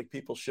cool and something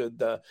people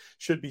should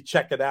be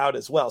checking out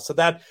as well. So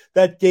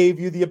that gave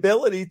you the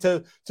ability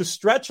to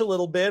stretch a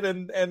little bit,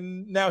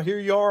 and now here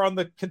you are on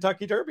the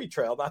Kentucky Derby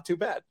trail. Not too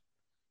bad.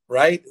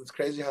 Right. It's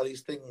crazy how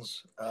these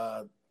things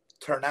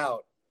turn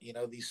out.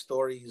 These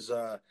stories,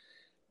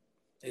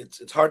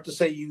 it's hard to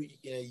say you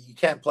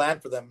can't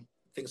plan for them.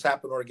 Things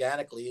happen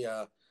organically.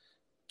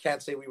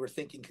 Can't say we were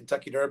thinking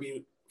Kentucky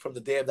Derby from the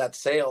day of that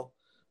sale,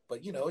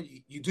 but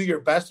you do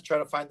your best to try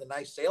to find the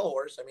nice sale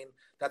horse. I mean,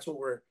 that's what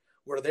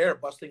we're there,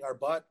 busting our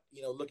butt,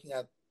 looking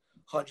at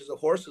hundreds of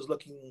horses,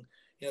 looking,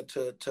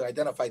 to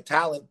identify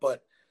talent.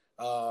 But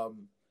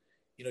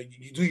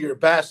you do your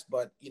best,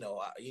 but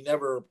you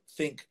never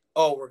think,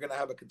 oh, we're gonna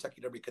have a Kentucky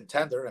Derby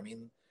contender. I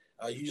mean,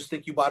 you just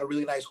think you bought a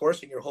really nice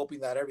horse, and you're hoping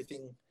that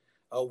everything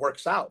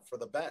works out for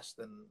the best.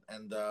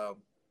 And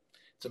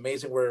it's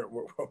amazing where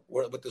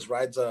this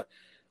ride's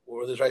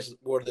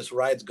where this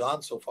ride's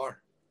gone so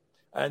far.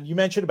 And you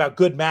mentioned about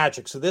Good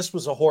Magic. So this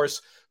was a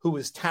horse who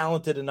was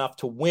talented enough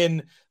to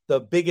win the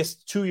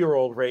biggest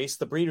 2-year-old race,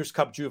 the Breeders'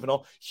 Cup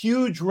Juvenile.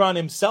 Huge run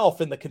himself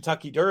in the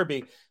Kentucky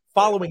Derby.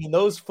 Following in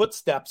those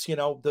footsteps,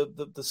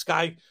 the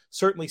sky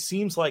certainly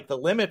seems like the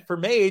limit for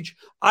Mage.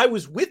 I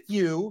was with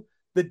you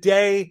the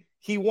day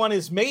he won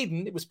his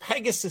maiden. It was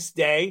Pegasus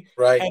Day.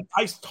 Right. And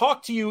I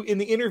talked to you in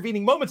the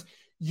intervening moments.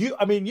 You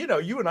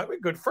and I were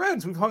good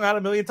friends. We've hung out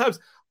a million times.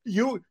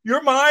 Your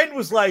mind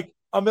was like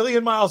a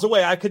million miles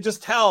away. I could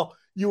just tell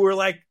you were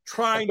like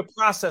trying to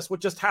process what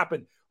just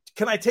happened.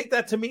 Can I take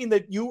that to mean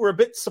that you were a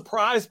bit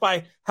surprised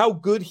by how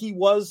good he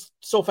was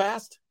so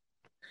fast?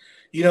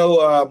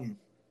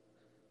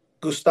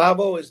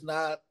 Gustavo is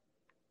not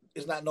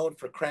known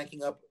for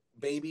cranking up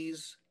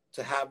babies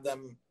to have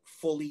them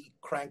fully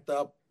cranked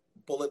up,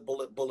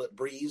 bullet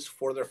breeze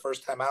for their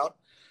first time out.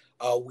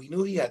 We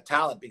knew he had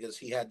talent because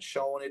he had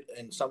shown it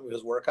in some of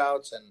his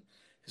workouts, and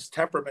his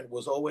temperament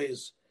was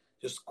always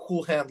just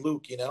cool hand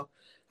Luke,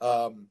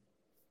 And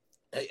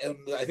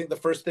I think the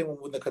first thing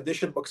when the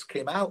condition books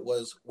came out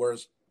was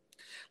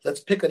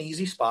let's pick an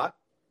easy spot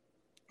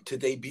to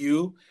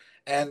debut.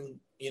 And,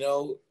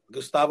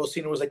 Gustavo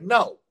Sr. was like,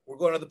 no, we're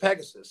going to the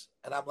Pegasus.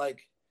 And I'm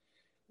like,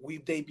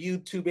 we've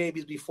debuted 2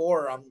 babies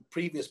before on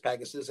previous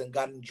Pegasus and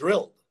gotten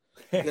drilled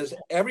because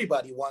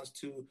everybody wants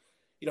to,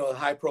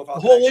 high profile.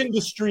 The whole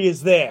industry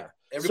is there.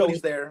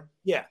 Everybody's there.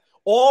 Yeah.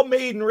 All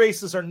maiden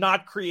races are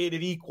not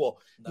created equal.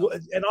 No.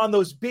 And on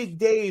those big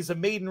days, a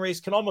maiden race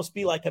can almost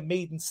be like a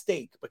maiden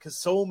steak because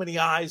so many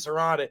eyes are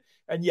on it.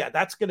 And yeah,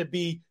 that's going to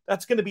be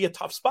a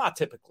tough spot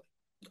typically.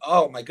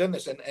 Oh my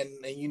goodness. And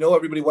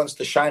everybody wants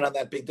to shine on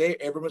that big day.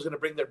 Everyone's going to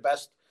bring their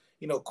best,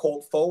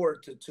 colt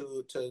forward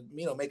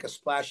to make a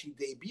splashy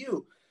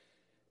debut.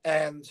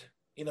 And,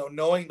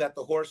 knowing that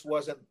the horse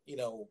wasn't,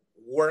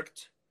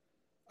 worked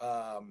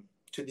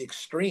to the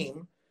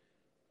extreme,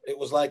 it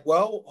was like,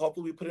 well,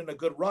 hopefully we put in a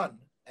good run.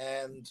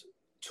 And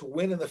to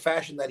win in the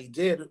fashion that he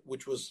did,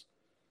 which was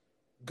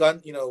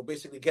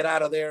basically get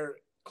out of there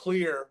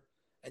clear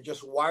and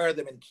just wire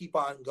them and keep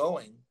on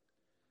going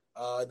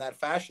in that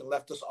fashion,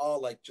 left us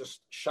all like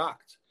just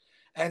shocked.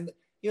 And,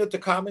 to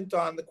comment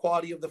on the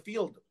quality of the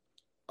field,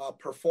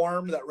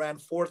 Perform that ran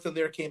fourth in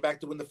there came back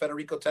to win the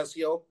Federico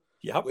Tessio.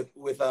 Yep.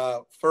 With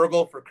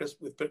Fergal for Chris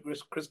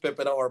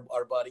Pippin,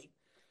 our buddy.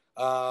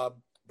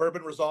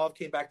 Bourbon Resolve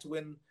came back to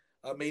win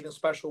maiden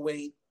special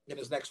weight in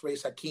his next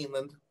race at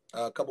Keeneland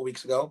a couple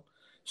weeks ago.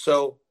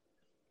 So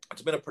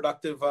it's been a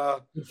productive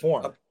a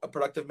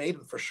productive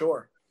maiden for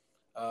sure.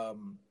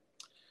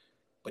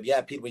 But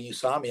yeah, Pete, when you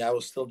saw me, I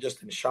was still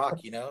just in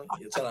shock. You're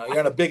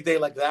on a big day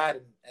like that,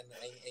 and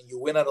you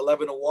win at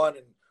 11-1,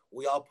 and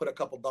we all put a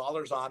couple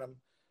dollars on him.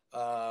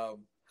 How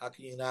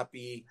can you not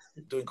be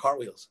doing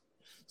cartwheels?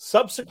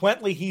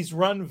 Subsequently, he's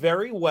run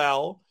very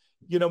well.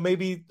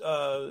 Maybe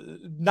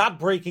not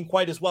breaking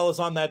quite as well as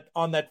on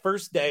that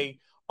first day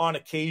on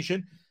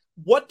occasion.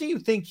 What do you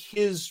think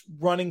his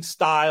running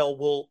style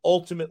will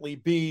ultimately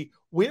be?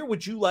 Where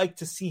would you like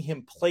to see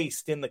him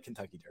placed in the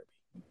Kentucky Derby?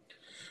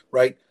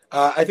 Right.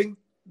 I think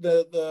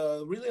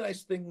the really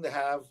nice thing to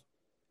have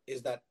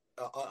is that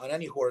on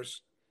any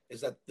horse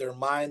is that their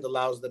mind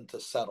allows them to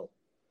settle.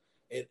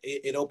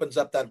 It opens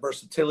up that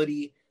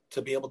versatility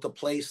to be able to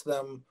place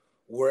them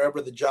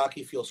wherever the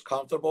jockey feels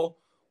comfortable.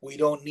 We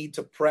don't need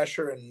to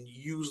pressure and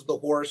use the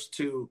horse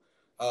to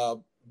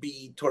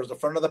be towards the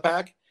front of the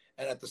pack.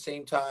 And at the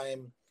same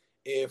time,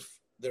 if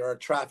there are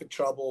traffic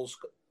troubles,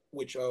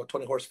 which a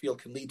 20-horse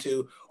field can lead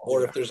to,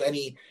 or if there's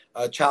any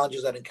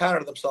challenges that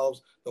encounter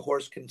themselves, the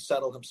horse can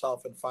settle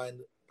himself and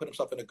put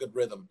himself in a good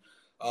rhythm.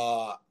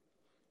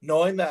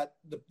 Knowing that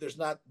there's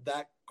not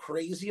that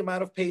crazy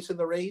amount of pace in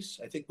the race,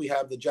 I think we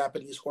have the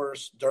Japanese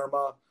horse,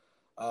 Derma,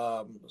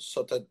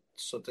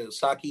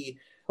 Sotagaki.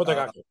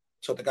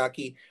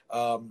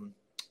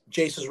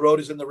 Jason's Road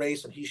is in the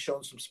race, and he's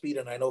shown some speed,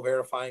 and I know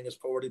Verifying is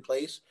forward in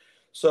place.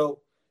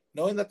 So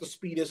knowing that the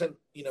speed isn't,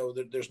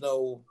 there's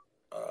no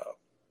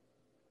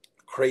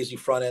crazy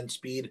front end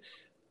speed,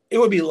 it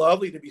would be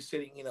lovely to be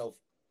sitting,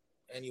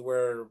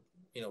 anywhere,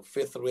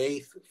 5th through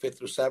 8th, 5th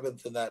through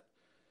 7th in that,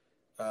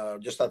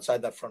 just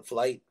outside that front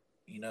flight,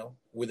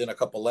 within a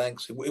couple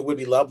lengths. It would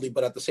be lovely,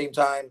 but at the same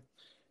time,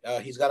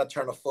 he's got to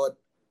turn a foot.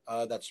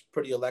 That's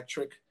pretty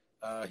electric.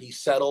 He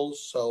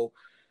settles, so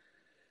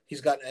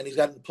he's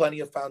gotten plenty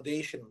of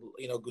foundation.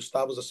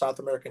 Gustavo's a South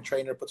American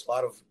trainer, puts a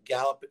lot of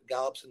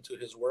gallops into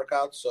his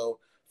workouts, so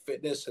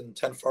fitness and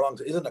 10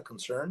 furlongs isn't a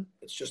concern.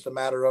 It's just a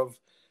matter of,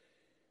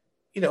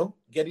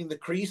 getting the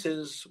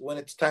creases when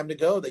it's time to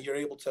go, that you're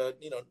able to,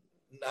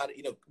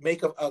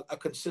 make a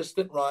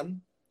consistent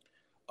run,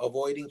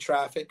 avoiding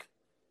traffic,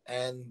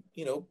 and,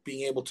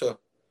 being able to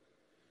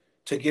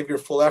give your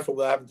full effort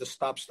without having to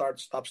stop, start,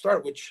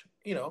 which,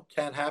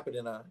 can happen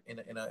in a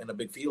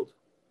big field.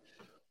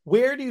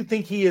 Where do you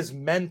think he is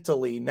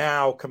mentally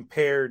now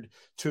compared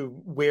to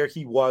where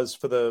he was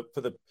for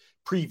the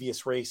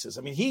previous races?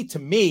 I mean, he, to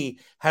me,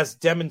 has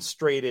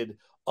demonstrated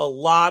a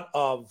lot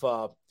of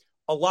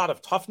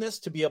toughness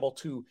to be able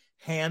to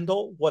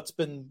handle what's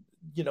been,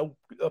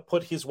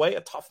 put his way,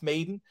 a tough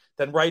maiden,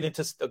 then right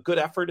into a good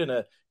effort in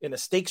a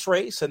stakes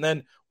race. And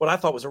then what I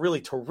thought was a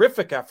really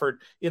terrific effort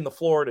in the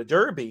Florida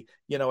Derby,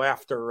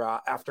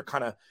 after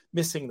kind of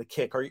missing the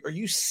kick. Are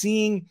you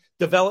seeing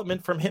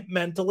development from him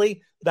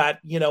mentally that,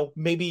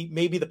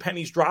 maybe the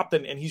penny's dropped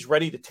and he's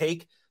ready to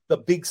take the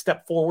big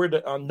step forward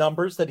on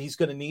numbers that he's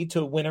going to need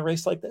to win a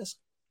race like this?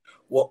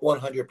 Well,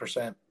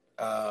 100%.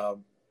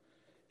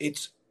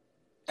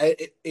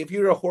 If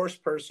you're a horse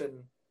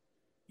person,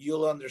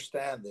 you'll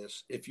understand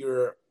this. If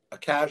you're a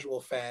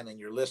casual fan and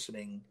you're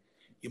listening,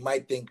 you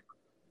might think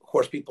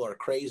horse people are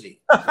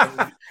crazy.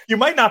 You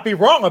might not be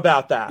wrong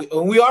about that.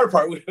 We are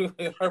probably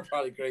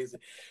crazy,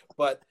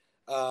 but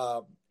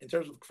in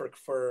terms of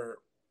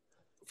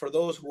for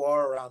those who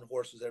are around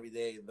horses every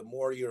day, the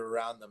more you're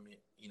around them,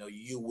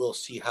 you will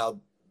see how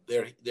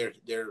they're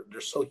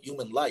so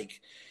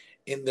human-like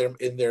in their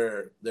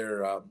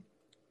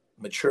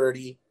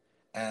maturity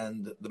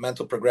and the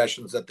mental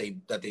progressions that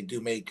they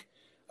do make.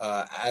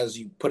 As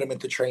you put him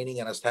into training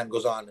and as time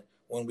goes on.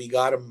 When we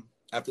got him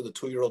after the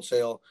 2-year-old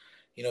sale,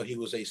 he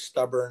was a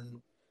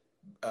stubborn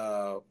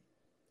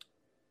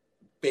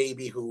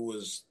baby who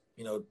was,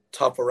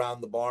 tough around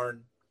the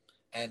barn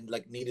and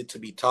needed to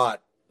be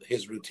taught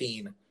his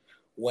routine.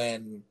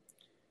 When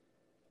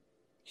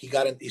he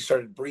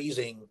started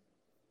breezing,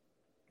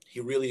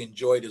 he really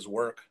enjoyed his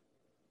work,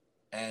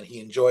 and he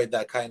enjoyed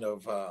that kind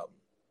of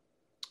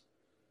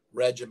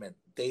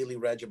daily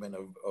regimen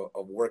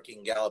of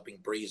working, galloping,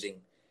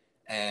 breezing,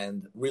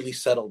 and really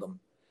settled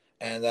him.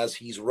 And as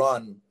he's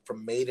run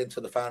from maiden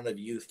to the Fountain of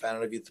Youth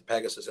to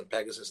Pegasus, and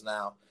Pegasus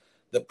now,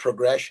 the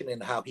progression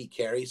in how he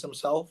carries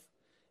himself,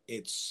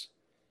 it's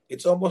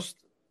almost,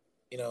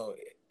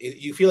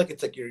 you feel like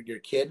it's like your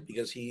kid,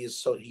 because he is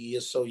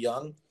so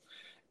young,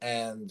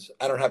 and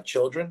I don't have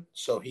children,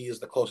 so he is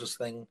the closest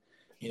thing,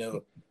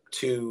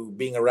 to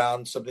being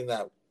around something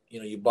that,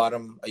 you bought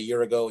him a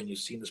year ago and you've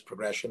seen this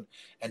progression,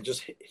 and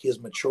just his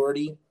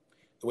maturity,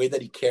 the way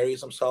that he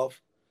carries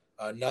himself,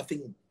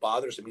 nothing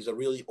bothers him. He's a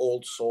really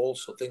old soul,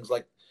 so things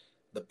like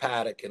the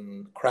paddock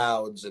and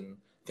crowds and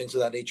things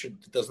of that nature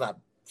does not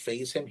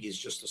phase him. He's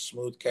just a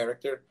smooth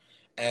character,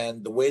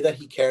 and the way that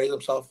he carries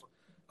himself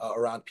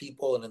around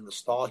people and in the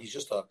stall, he's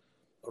just a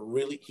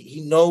really,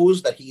 he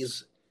knows that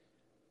he's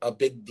a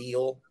big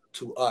deal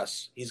to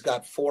us. He's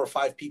got 4 or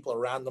 5 people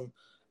around him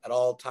at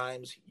all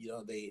times.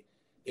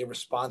 They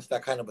respond to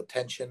that kind of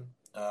attention.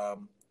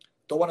 Don't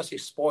want to say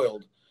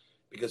spoiled,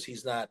 because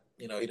he's not,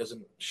 he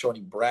doesn't show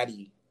any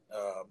bratty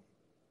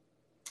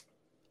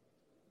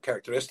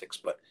characteristics,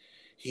 but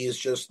he is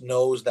just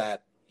knows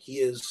that he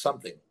is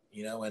something,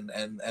 and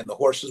the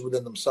horses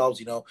within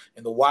themselves,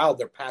 in the wild,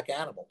 they're pack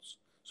animals.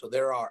 So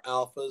there are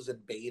alphas and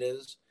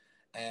betas,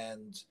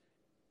 and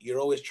you're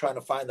always trying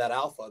to find that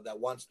alpha that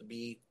wants to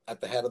be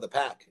at the head of the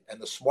pack.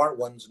 And the smart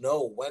ones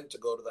know when to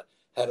go to the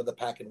head of the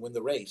pack and win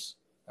the race.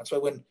 That's why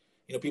when,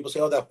 people say,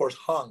 oh, that horse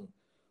hung.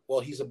 Well,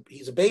 he's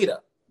a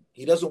beta.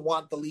 He doesn't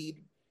want the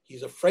lead.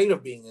 He's afraid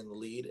of being in the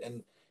lead,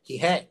 and he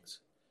hangs.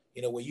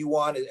 What you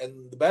want,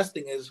 and the best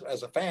thing is,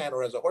 as a fan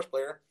or as a horse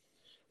player,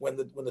 when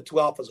the 2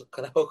 alphas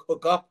kind of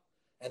hook up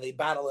and they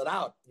battle it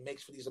out, it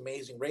makes for these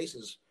amazing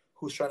races.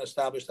 Who's trying to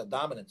establish that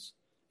dominance?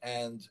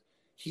 And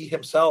he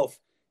himself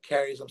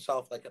carries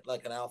himself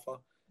like an alpha.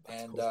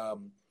 That's and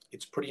cool.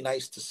 It's pretty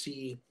nice to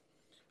see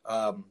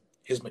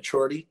his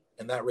maturity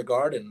in that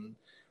regard. And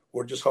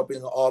we're just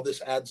hoping all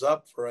this adds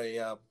up for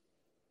a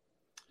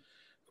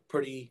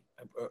pretty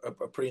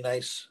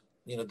nice,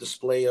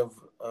 display of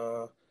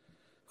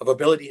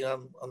ability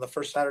on the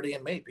first Saturday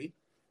in May, Pete.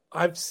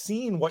 I've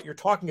seen what you're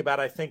talking about,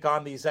 I think,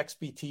 on these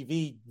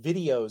XBTV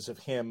videos of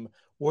him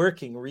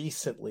working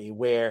recently,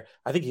 where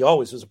I think he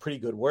always was a pretty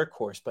good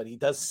workhorse, but he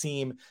does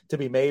seem to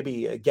be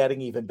maybe getting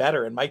even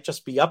better and might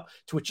just be up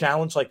to a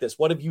challenge like this.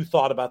 What have you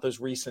thought about those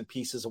recent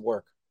pieces of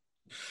work?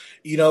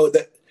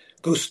 That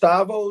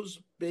Gustavo's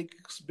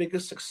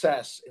biggest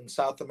success in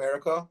South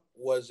America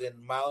was in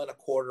 1.25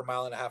 1.5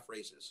 mile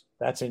races.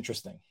 That's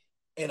interesting.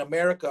 In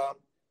America,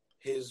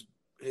 his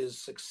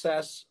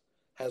success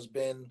has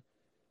been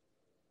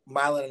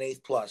 1.125 miles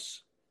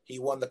plus. He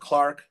won the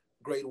Clark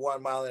Grade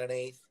 1 1.1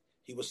 miles.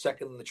 He was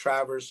second in the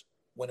Travers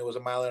when it was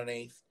 1.125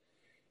 miles.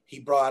 He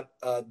brought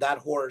that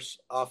horse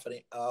off,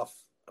 I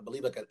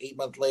believe, like an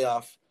 8-month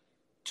layoff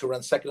to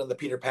run second in the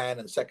Peter Pan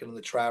and second in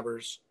the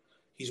Travers.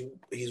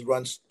 He's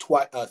run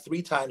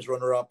 3 times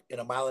runner-up in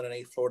a 1.1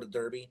 mile Florida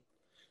Derby.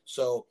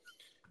 So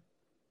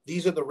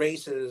these are the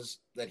races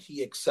that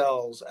he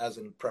excels as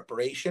in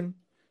preparation.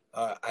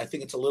 I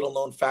think it's a little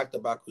known fact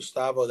about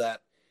Gustavo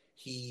that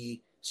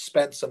he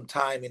spent some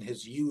time in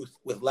his youth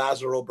with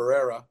Lazaro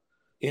Barrera,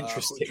 who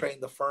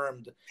trained the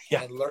firm,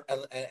 and learned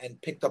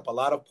and picked up a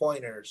lot of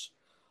pointers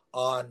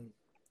on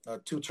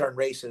 2-turn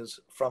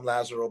races from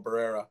Lazaro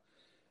Barrera.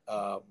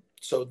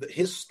 So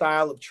his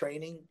style of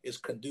training is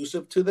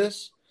conducive to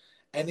this.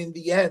 And in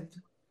the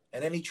end,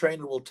 and any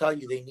trainer will tell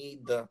you, they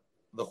need the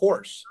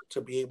horse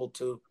to be able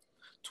to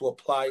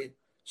apply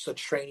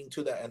such training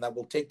to that, and that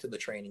will take to the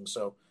training.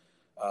 So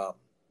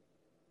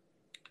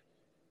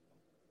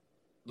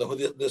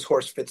this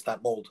horse fits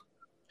that mold.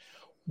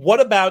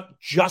 What about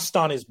just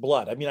on his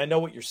blood? I mean, I know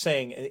what you're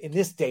saying. In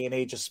this day and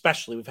age,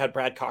 especially, we've had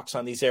Brad Cox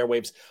on these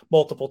airwaves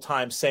multiple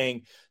times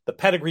saying the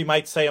pedigree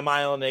might say 1.1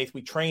 miles.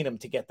 We train him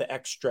to get the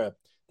extra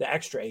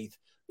eighth.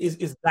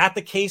 Is that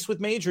the case with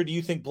Mage, or do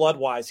you think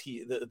blood-wise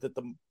that the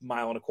 1.25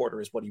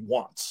 miles is what he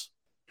wants?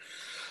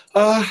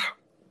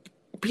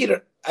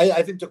 Peter,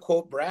 I think, to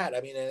quote Brad,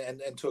 I mean,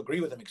 and to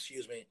agree with him,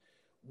 excuse me,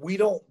 we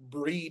don't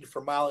breed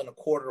for 1.25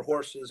 mile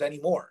horses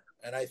anymore.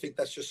 And I think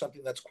that's just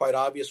something that's quite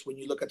obvious when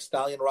you look at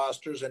stallion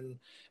rosters and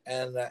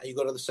you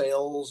go to the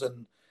sales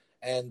and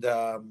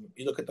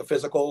you look at the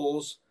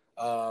physicals.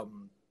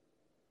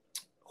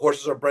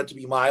 Horses are bred to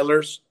be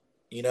milers,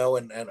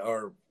 and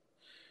are,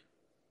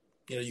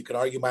 you can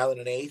argue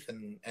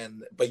 1.125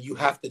 miles, but you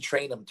have to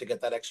train them to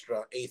get that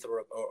extra eighth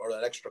or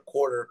that extra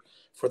quarter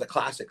for the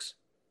classics.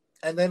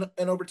 And then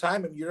over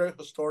time, if you're a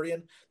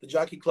historian, the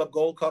Jockey Club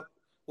Gold Cup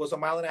was 1.5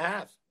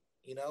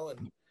 miles,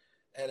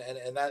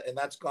 and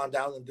that's gone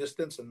down in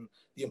distance, and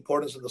the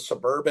importance of the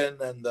Suburban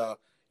and the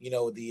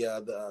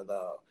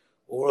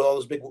all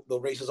those big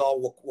races,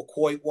 all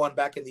Wacoit won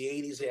back in the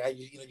 80s.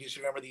 You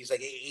should remember these like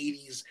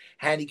 80s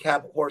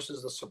handicap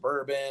horses, the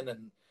Suburban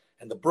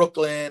and the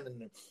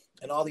Brooklyn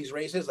and all these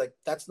races. Like,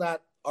 that's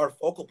not our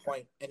focal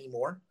point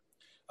anymore.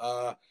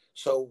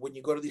 So when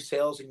you go to these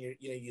sales and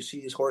you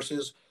see these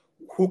horses,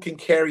 who can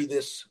carry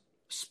this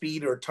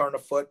speed or turn a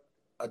foot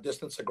a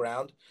distance of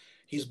ground?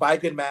 He's By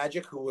Good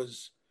Magic, who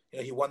was,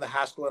 he won the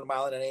Haskell at 1.125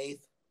 miles.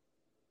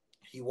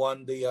 He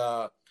won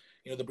the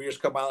Breeders'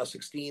 Cup 1.16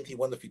 miles. He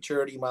won the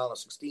Futurity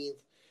 1.16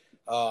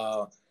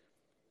 miles.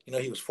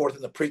 He was fourth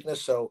in the Preakness,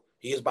 so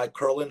he is by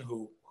Curlin,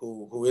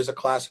 who is a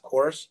classic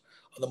horse.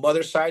 On the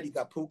mother's side, you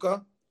got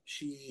Puka.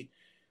 She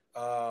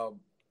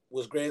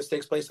was greatest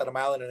stakes placed at a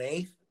mile and an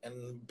eighth.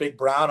 And Big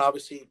Brown,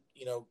 obviously,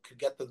 could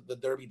get the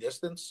Derby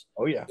distance.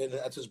 Oh, yeah.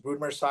 That's his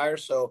broodmare sire.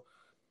 So,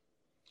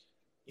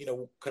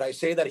 could I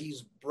say that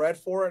he's bred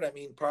for it? I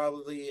mean,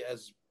 probably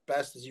as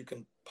best as you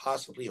can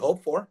possibly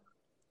hope for.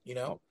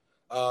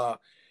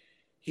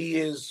 He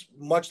is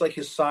much like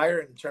his sire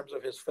in terms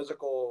of his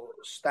physical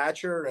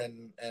stature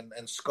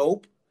and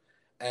scope.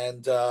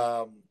 And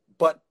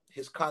but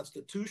his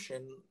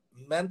constitution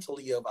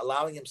mentally of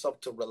allowing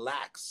himself to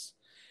relax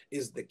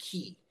is the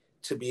key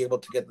to be able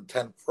to get the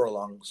 10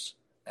 furlongs.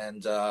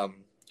 And I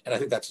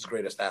think that's his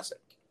greatest asset.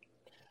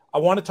 I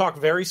want to talk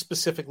very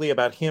specifically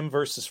about him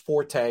versus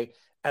Forte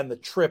and the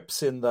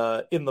trips in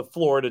the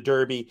Florida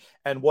Derby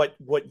and what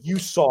you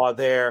saw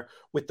there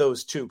with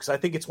those two. Because I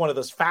think it's one of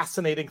those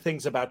fascinating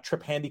things about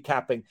trip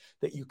handicapping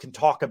that you can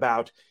talk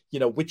about,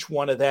 which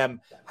one of them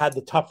had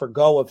the tougher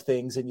go of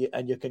things, and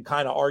you can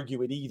kind of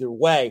argue it either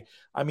way.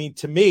 I mean,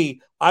 to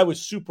me, I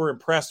was super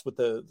impressed with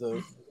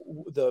the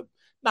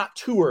not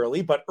too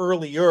early, but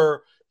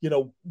earlier,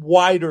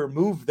 wider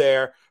move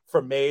there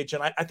from Mage.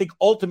 And I think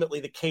ultimately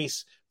the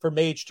case for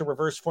Mage to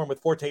reverse form with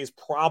Forte is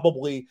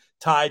probably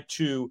tied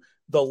to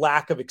the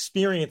lack of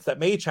experience that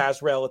Mage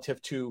has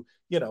relative to,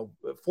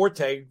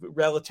 Forte,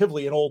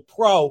 relatively an old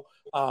pro.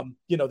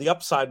 The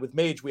upside with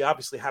Mage, we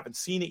obviously haven't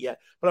seen it yet,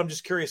 but I'm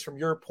just curious from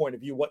your point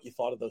of view, what you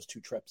thought of those two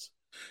trips.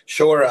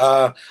 Sure.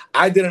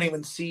 I didn't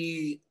even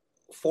see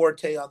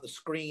Forte on the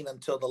screen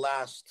until the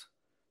last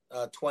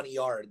 20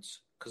 yards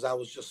because I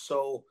was just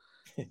so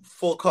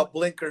full cup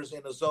blinkers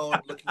in a zone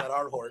looking at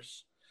our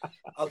horse.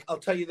 I'll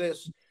tell you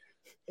this.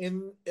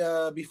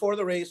 Before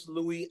the race,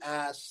 Louis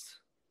asked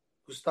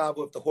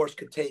Gustavo if the horse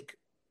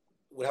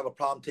would have a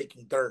problem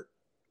taking dirt.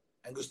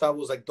 And Gustavo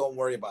was like, don't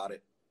worry about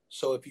it.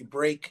 So if you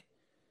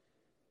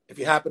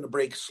happen to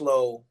break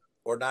slow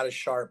or not as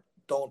sharp,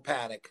 don't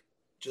panic.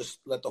 Just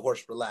let the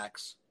horse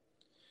relax.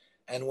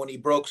 And when he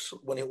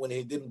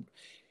didn't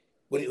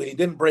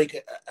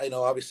break,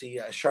 obviously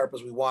as sharp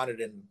as we wanted,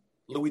 and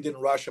Louis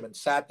didn't rush him and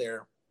sat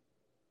there,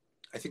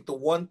 I think the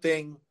one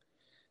thing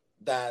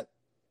that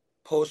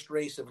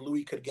post-race, if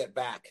Louis could get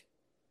back,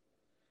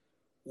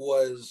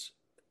 was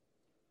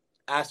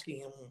asking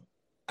him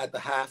at the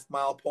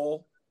half-mile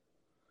pole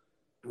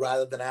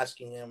rather than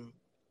asking him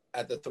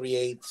at the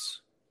 3/8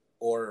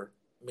 or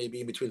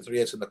maybe in between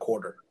 3/8 and the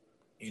quarter,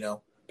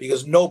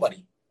 because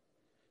nobody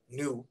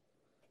knew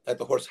that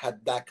the horse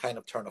had that kind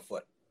of turn of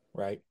foot.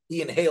 Right.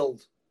 He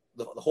inhaled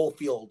the whole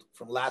field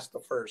from last to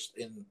first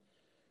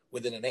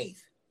within an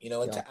eighth,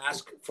 and to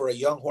ask for a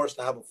young horse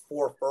to have a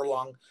 4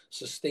 furlong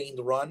sustained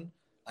run.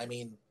 I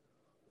mean,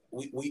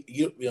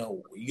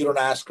 you don't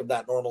ask of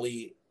that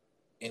normally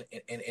in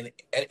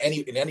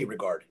any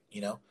regard,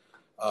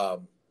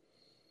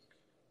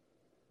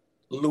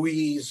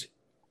 Louise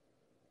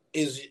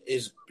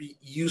is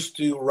used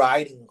to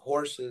riding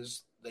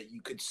horses that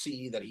you could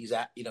see that he's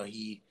at,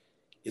 he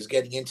is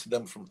getting into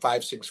them from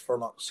 6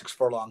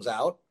 furlongs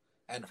out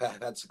and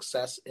have had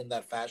success in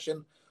that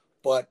fashion,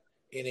 but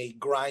in a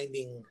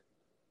grinding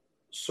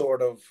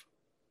sort of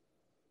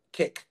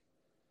kick.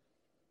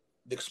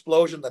 The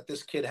explosion that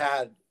this kid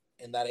had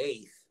in that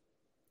eighth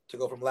to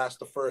go from last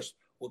to first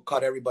will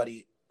cut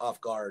everybody off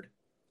guard.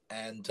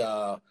 And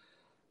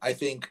I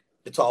think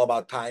it's all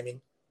about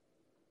timing.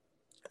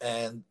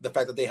 And the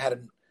fact that they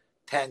hadn't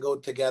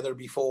tangoed together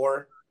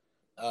before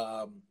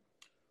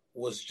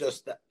was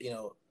just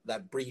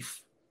that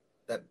brief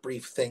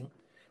thing.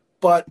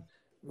 But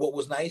what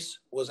was nice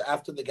was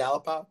after the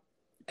gallop out,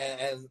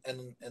 and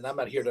I'm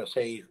not here to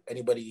say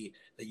anybody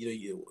that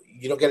you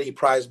don't get any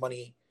prize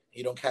money,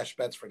 you don't cash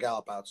bets for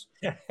gallop outs.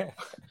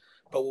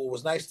 But what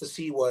was nice to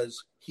see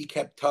was he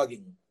kept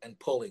tugging and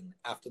pulling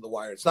after the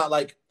wire. It's not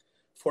like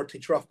Forte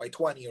Truff by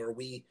 20 or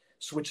we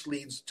switched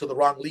leads to the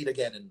wrong lead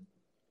again and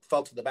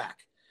fell to the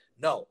back.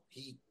 No,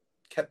 he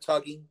kept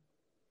tugging,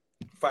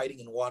 fighting,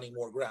 and wanting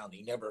more ground.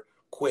 He never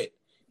quit.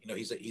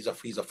 He's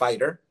a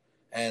fighter,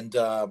 and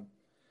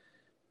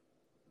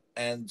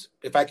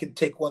if I could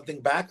take one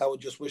thing back, I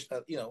would just wish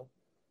that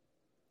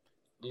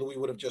Louis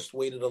would have just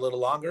waited a little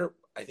longer.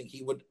 I think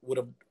he would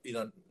have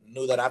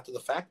knew that after the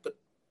fact, but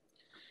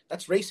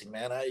that's racing,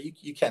 man.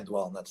 You can't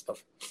dwell on that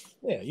stuff.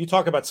 Yeah, you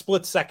talk about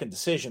split-second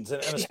decisions,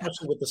 and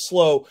especially with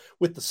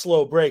the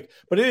slow break.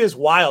 But it is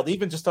wild.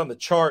 Even just on the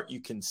chart,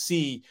 you can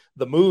see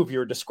the move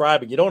you're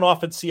describing. You don't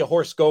often see a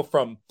horse go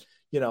from,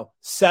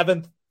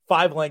 7th,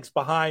 5 lengths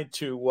behind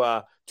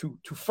to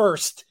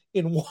first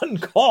in one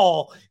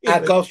call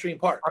at Gulfstream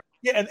Park.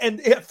 Yeah, and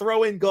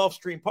throw in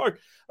Gulfstream Park.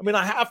 I mean,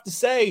 I have to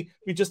say,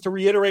 just to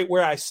reiterate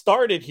where I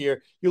started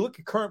here, you look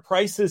at current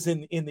prices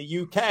in the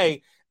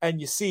UK, and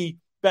you see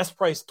best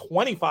price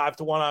 25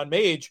 to 1 on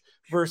Mage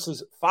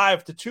versus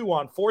 5 to 2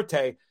 on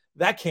Forte.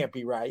 That can't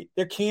be right.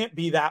 There can't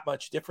be that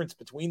much difference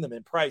between them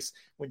in price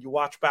when you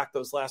watch back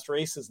those last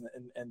races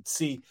and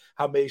see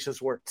how Mage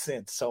has worked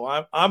since. So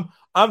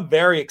I'm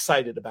very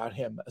excited about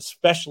him,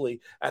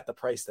 especially at the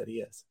price that he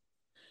is.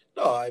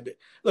 No,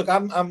 look.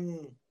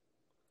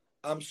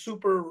 I'm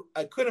super.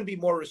 I couldn't be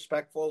more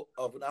respectful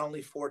of not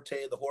only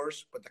Forte the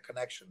horse, but the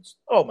connections.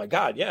 Oh my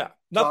God, yeah,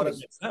 nothing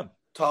against them.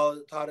 Todd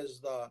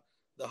is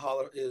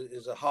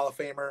is a Hall of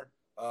Famer.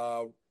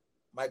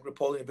 Mike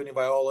Rapoli and Vinny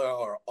Viola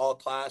are all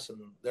class, and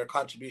their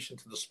contribution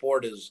to the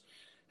sport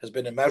has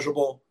been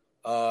immeasurable.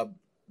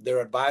 Their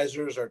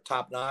advisors are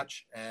top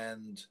notch,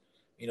 and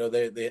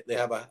they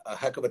have a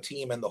heck of a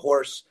team. And the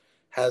horse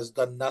has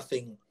done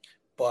nothing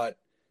but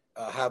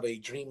have a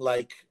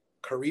dreamlike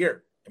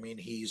career. I mean,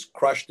 he's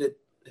crushed it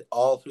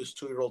all through his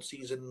 2-year-old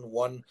season.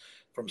 Won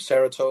from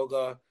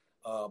Saratoga,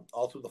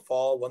 all through the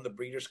fall. Won the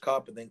Breeders'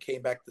 Cup, and then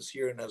came back this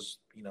year and has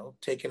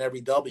taken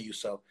every W.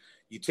 So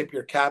you tip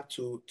your cap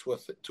to a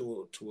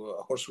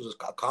horse who's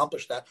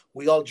accomplished that.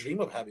 We all dream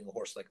of having a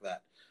horse like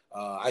that.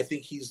 I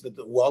think he's the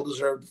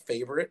well-deserved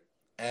favorite,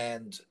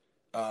 and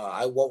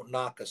I won't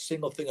knock a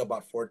single thing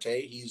about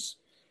Forte.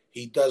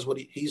 He does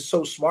he's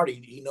so smart.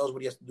 He knows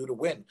what he has to do to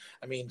win.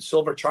 I mean,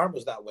 Silver Charm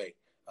was that way.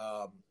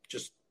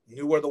 Just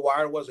knew where the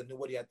wire was and knew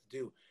what he had to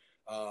do.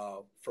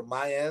 From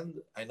my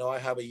end, I know I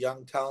have a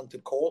young,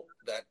 talented colt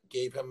that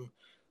gave him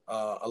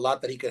a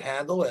lot that he could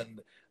handle,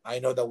 and I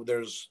know that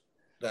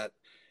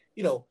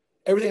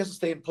everything has to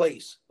stay in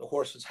place. The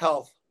horse's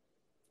health,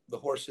 the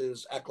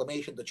horse's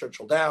acclimation to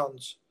Churchill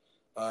Downs,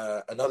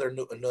 another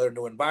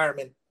new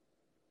environment,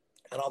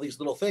 and all these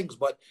little things.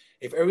 But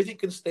if everything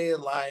can stay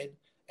in line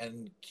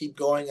and keep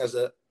going as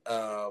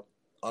on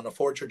a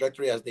forward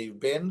trajectory as they've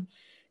been,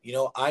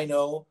 I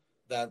know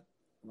that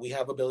we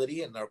have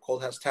ability and our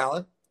colt has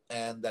talent,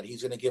 and that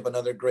he's going to give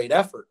another great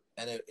effort.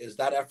 And is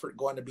that effort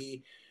going to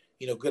be,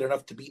 good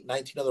enough to beat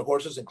 19 other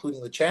horses,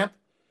 including the champ?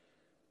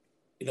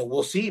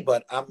 We'll see.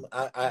 But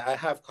I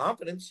have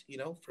confidence,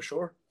 for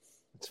sure.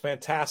 It's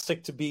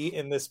fantastic to be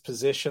in this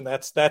position.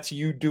 That's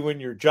you doing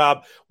your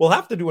job. We'll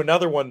have to do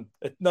another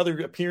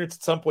appearance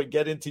at some point,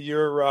 get into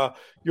your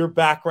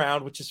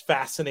background, which is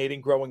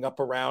fascinating, growing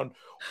up around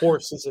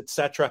horses,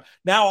 etc.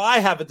 Now I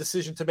have a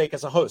decision to make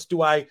as a host.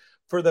 Do I,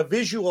 for the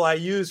visual I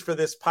use for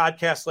this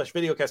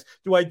podcast/videocast,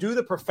 do I do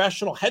the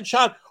professional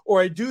headshot,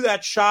 or I do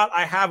that shot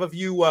I have of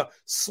you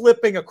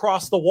slipping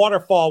across the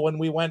waterfall when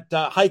we went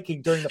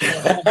hiking during the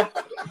pandemic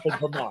in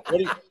Vermont?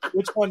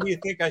 Which one do you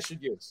think I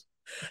should use?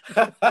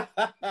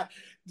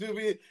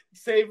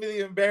 Save me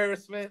the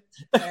embarrassment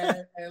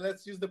and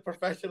let's use the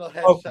professional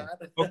headshot.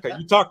 Okay,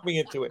 you talked me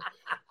into it.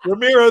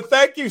 Ramiro,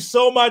 thank you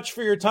so much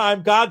for your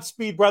time.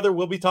 Godspeed, brother.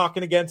 We'll be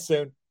talking again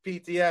soon.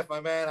 PTF, my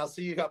man. I'll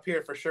see you up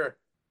here for sure.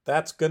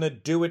 That's going to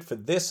do it for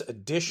this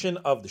edition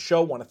of the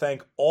show. I want to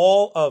thank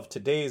all of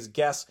today's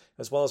guests,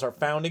 as well as our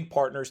founding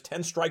partners,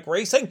 10 Strike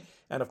Racing,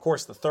 and of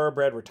course the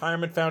Thoroughbred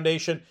Retirement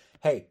Foundation.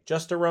 Hey,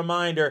 just a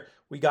reminder,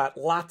 we got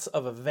lots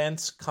of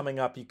events coming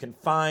up. You can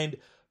find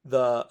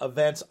the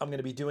events I'm going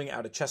to be doing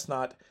out at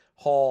Chestnut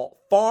Hall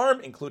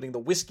Farm, including the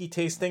whiskey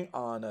tasting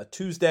on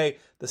Tuesday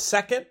the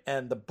 2nd,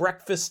 and the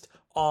breakfast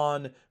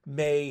on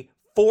May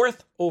 4th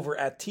over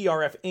at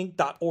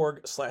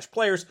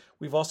trfinc.org/players.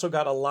 We've also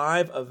got a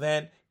live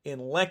event in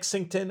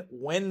Lexington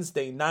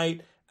Wednesday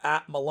night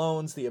at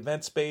Malone's, the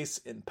event space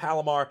in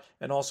Palomar,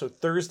 and also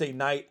Thursday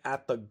night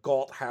at the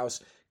Galt House.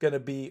 Going to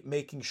be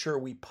making sure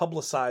we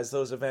publicize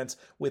those events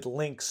with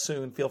links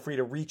soon. Feel free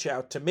to reach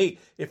out to me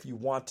if you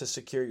want to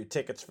secure your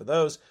tickets for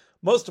those.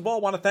 Most of all,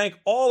 I want to thank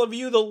all of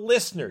you, the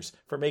listeners,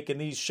 for making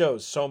these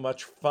shows so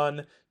much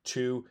fun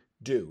to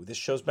do. This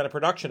show's been a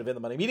production of In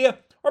the Money Media.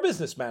 Our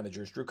business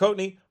managers, Drew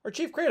Coatney. Our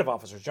chief creative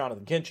officer,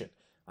 Jonathan Kinchin.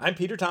 I'm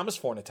Peter Thomas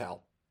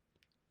Fornatale.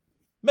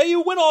 May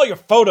you win all your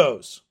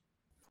photos.